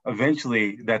 but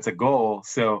eventually that's a goal.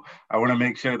 So I want to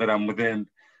make sure that I'm within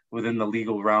the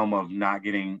legal realm of not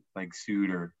getting like sued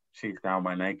or chased down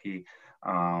by Nike.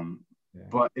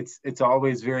 But it's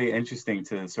always very interesting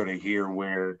to sort of hear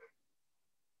where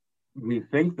we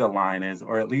think the line is,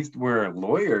 or at least where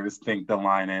lawyers think the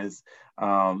line is,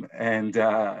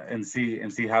 and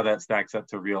see how that stacks up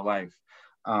to real life.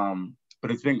 But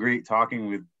it's been great talking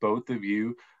with both of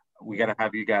you. We got to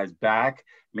have you guys back.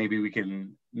 Maybe we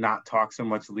can not talk so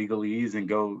much legalese and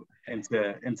go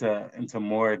into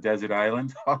more desert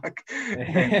island talk,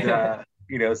 and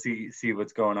you know, see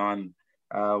what's going on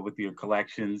with your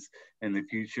collections in the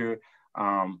future.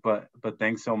 But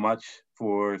thanks so much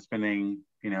for spending,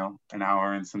 you know, an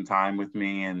hour and some time with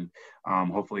me, and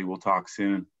hopefully we'll talk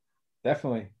soon.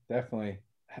 Definitely.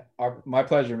 My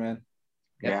pleasure, man.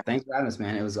 Yeah. Thanks for having us,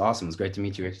 man. It was awesome. It was great to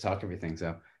meet you. We had to talk everything.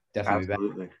 So definitely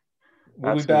Absolutely. Back.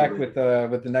 We'll be back with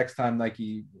the next time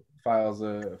Nike files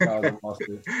a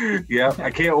lawsuit. Yeah,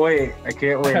 I can't wait.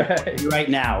 Right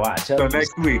now, watch. So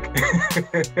next week.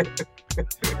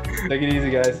 Take it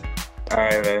easy, guys. All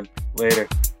right, man. Later.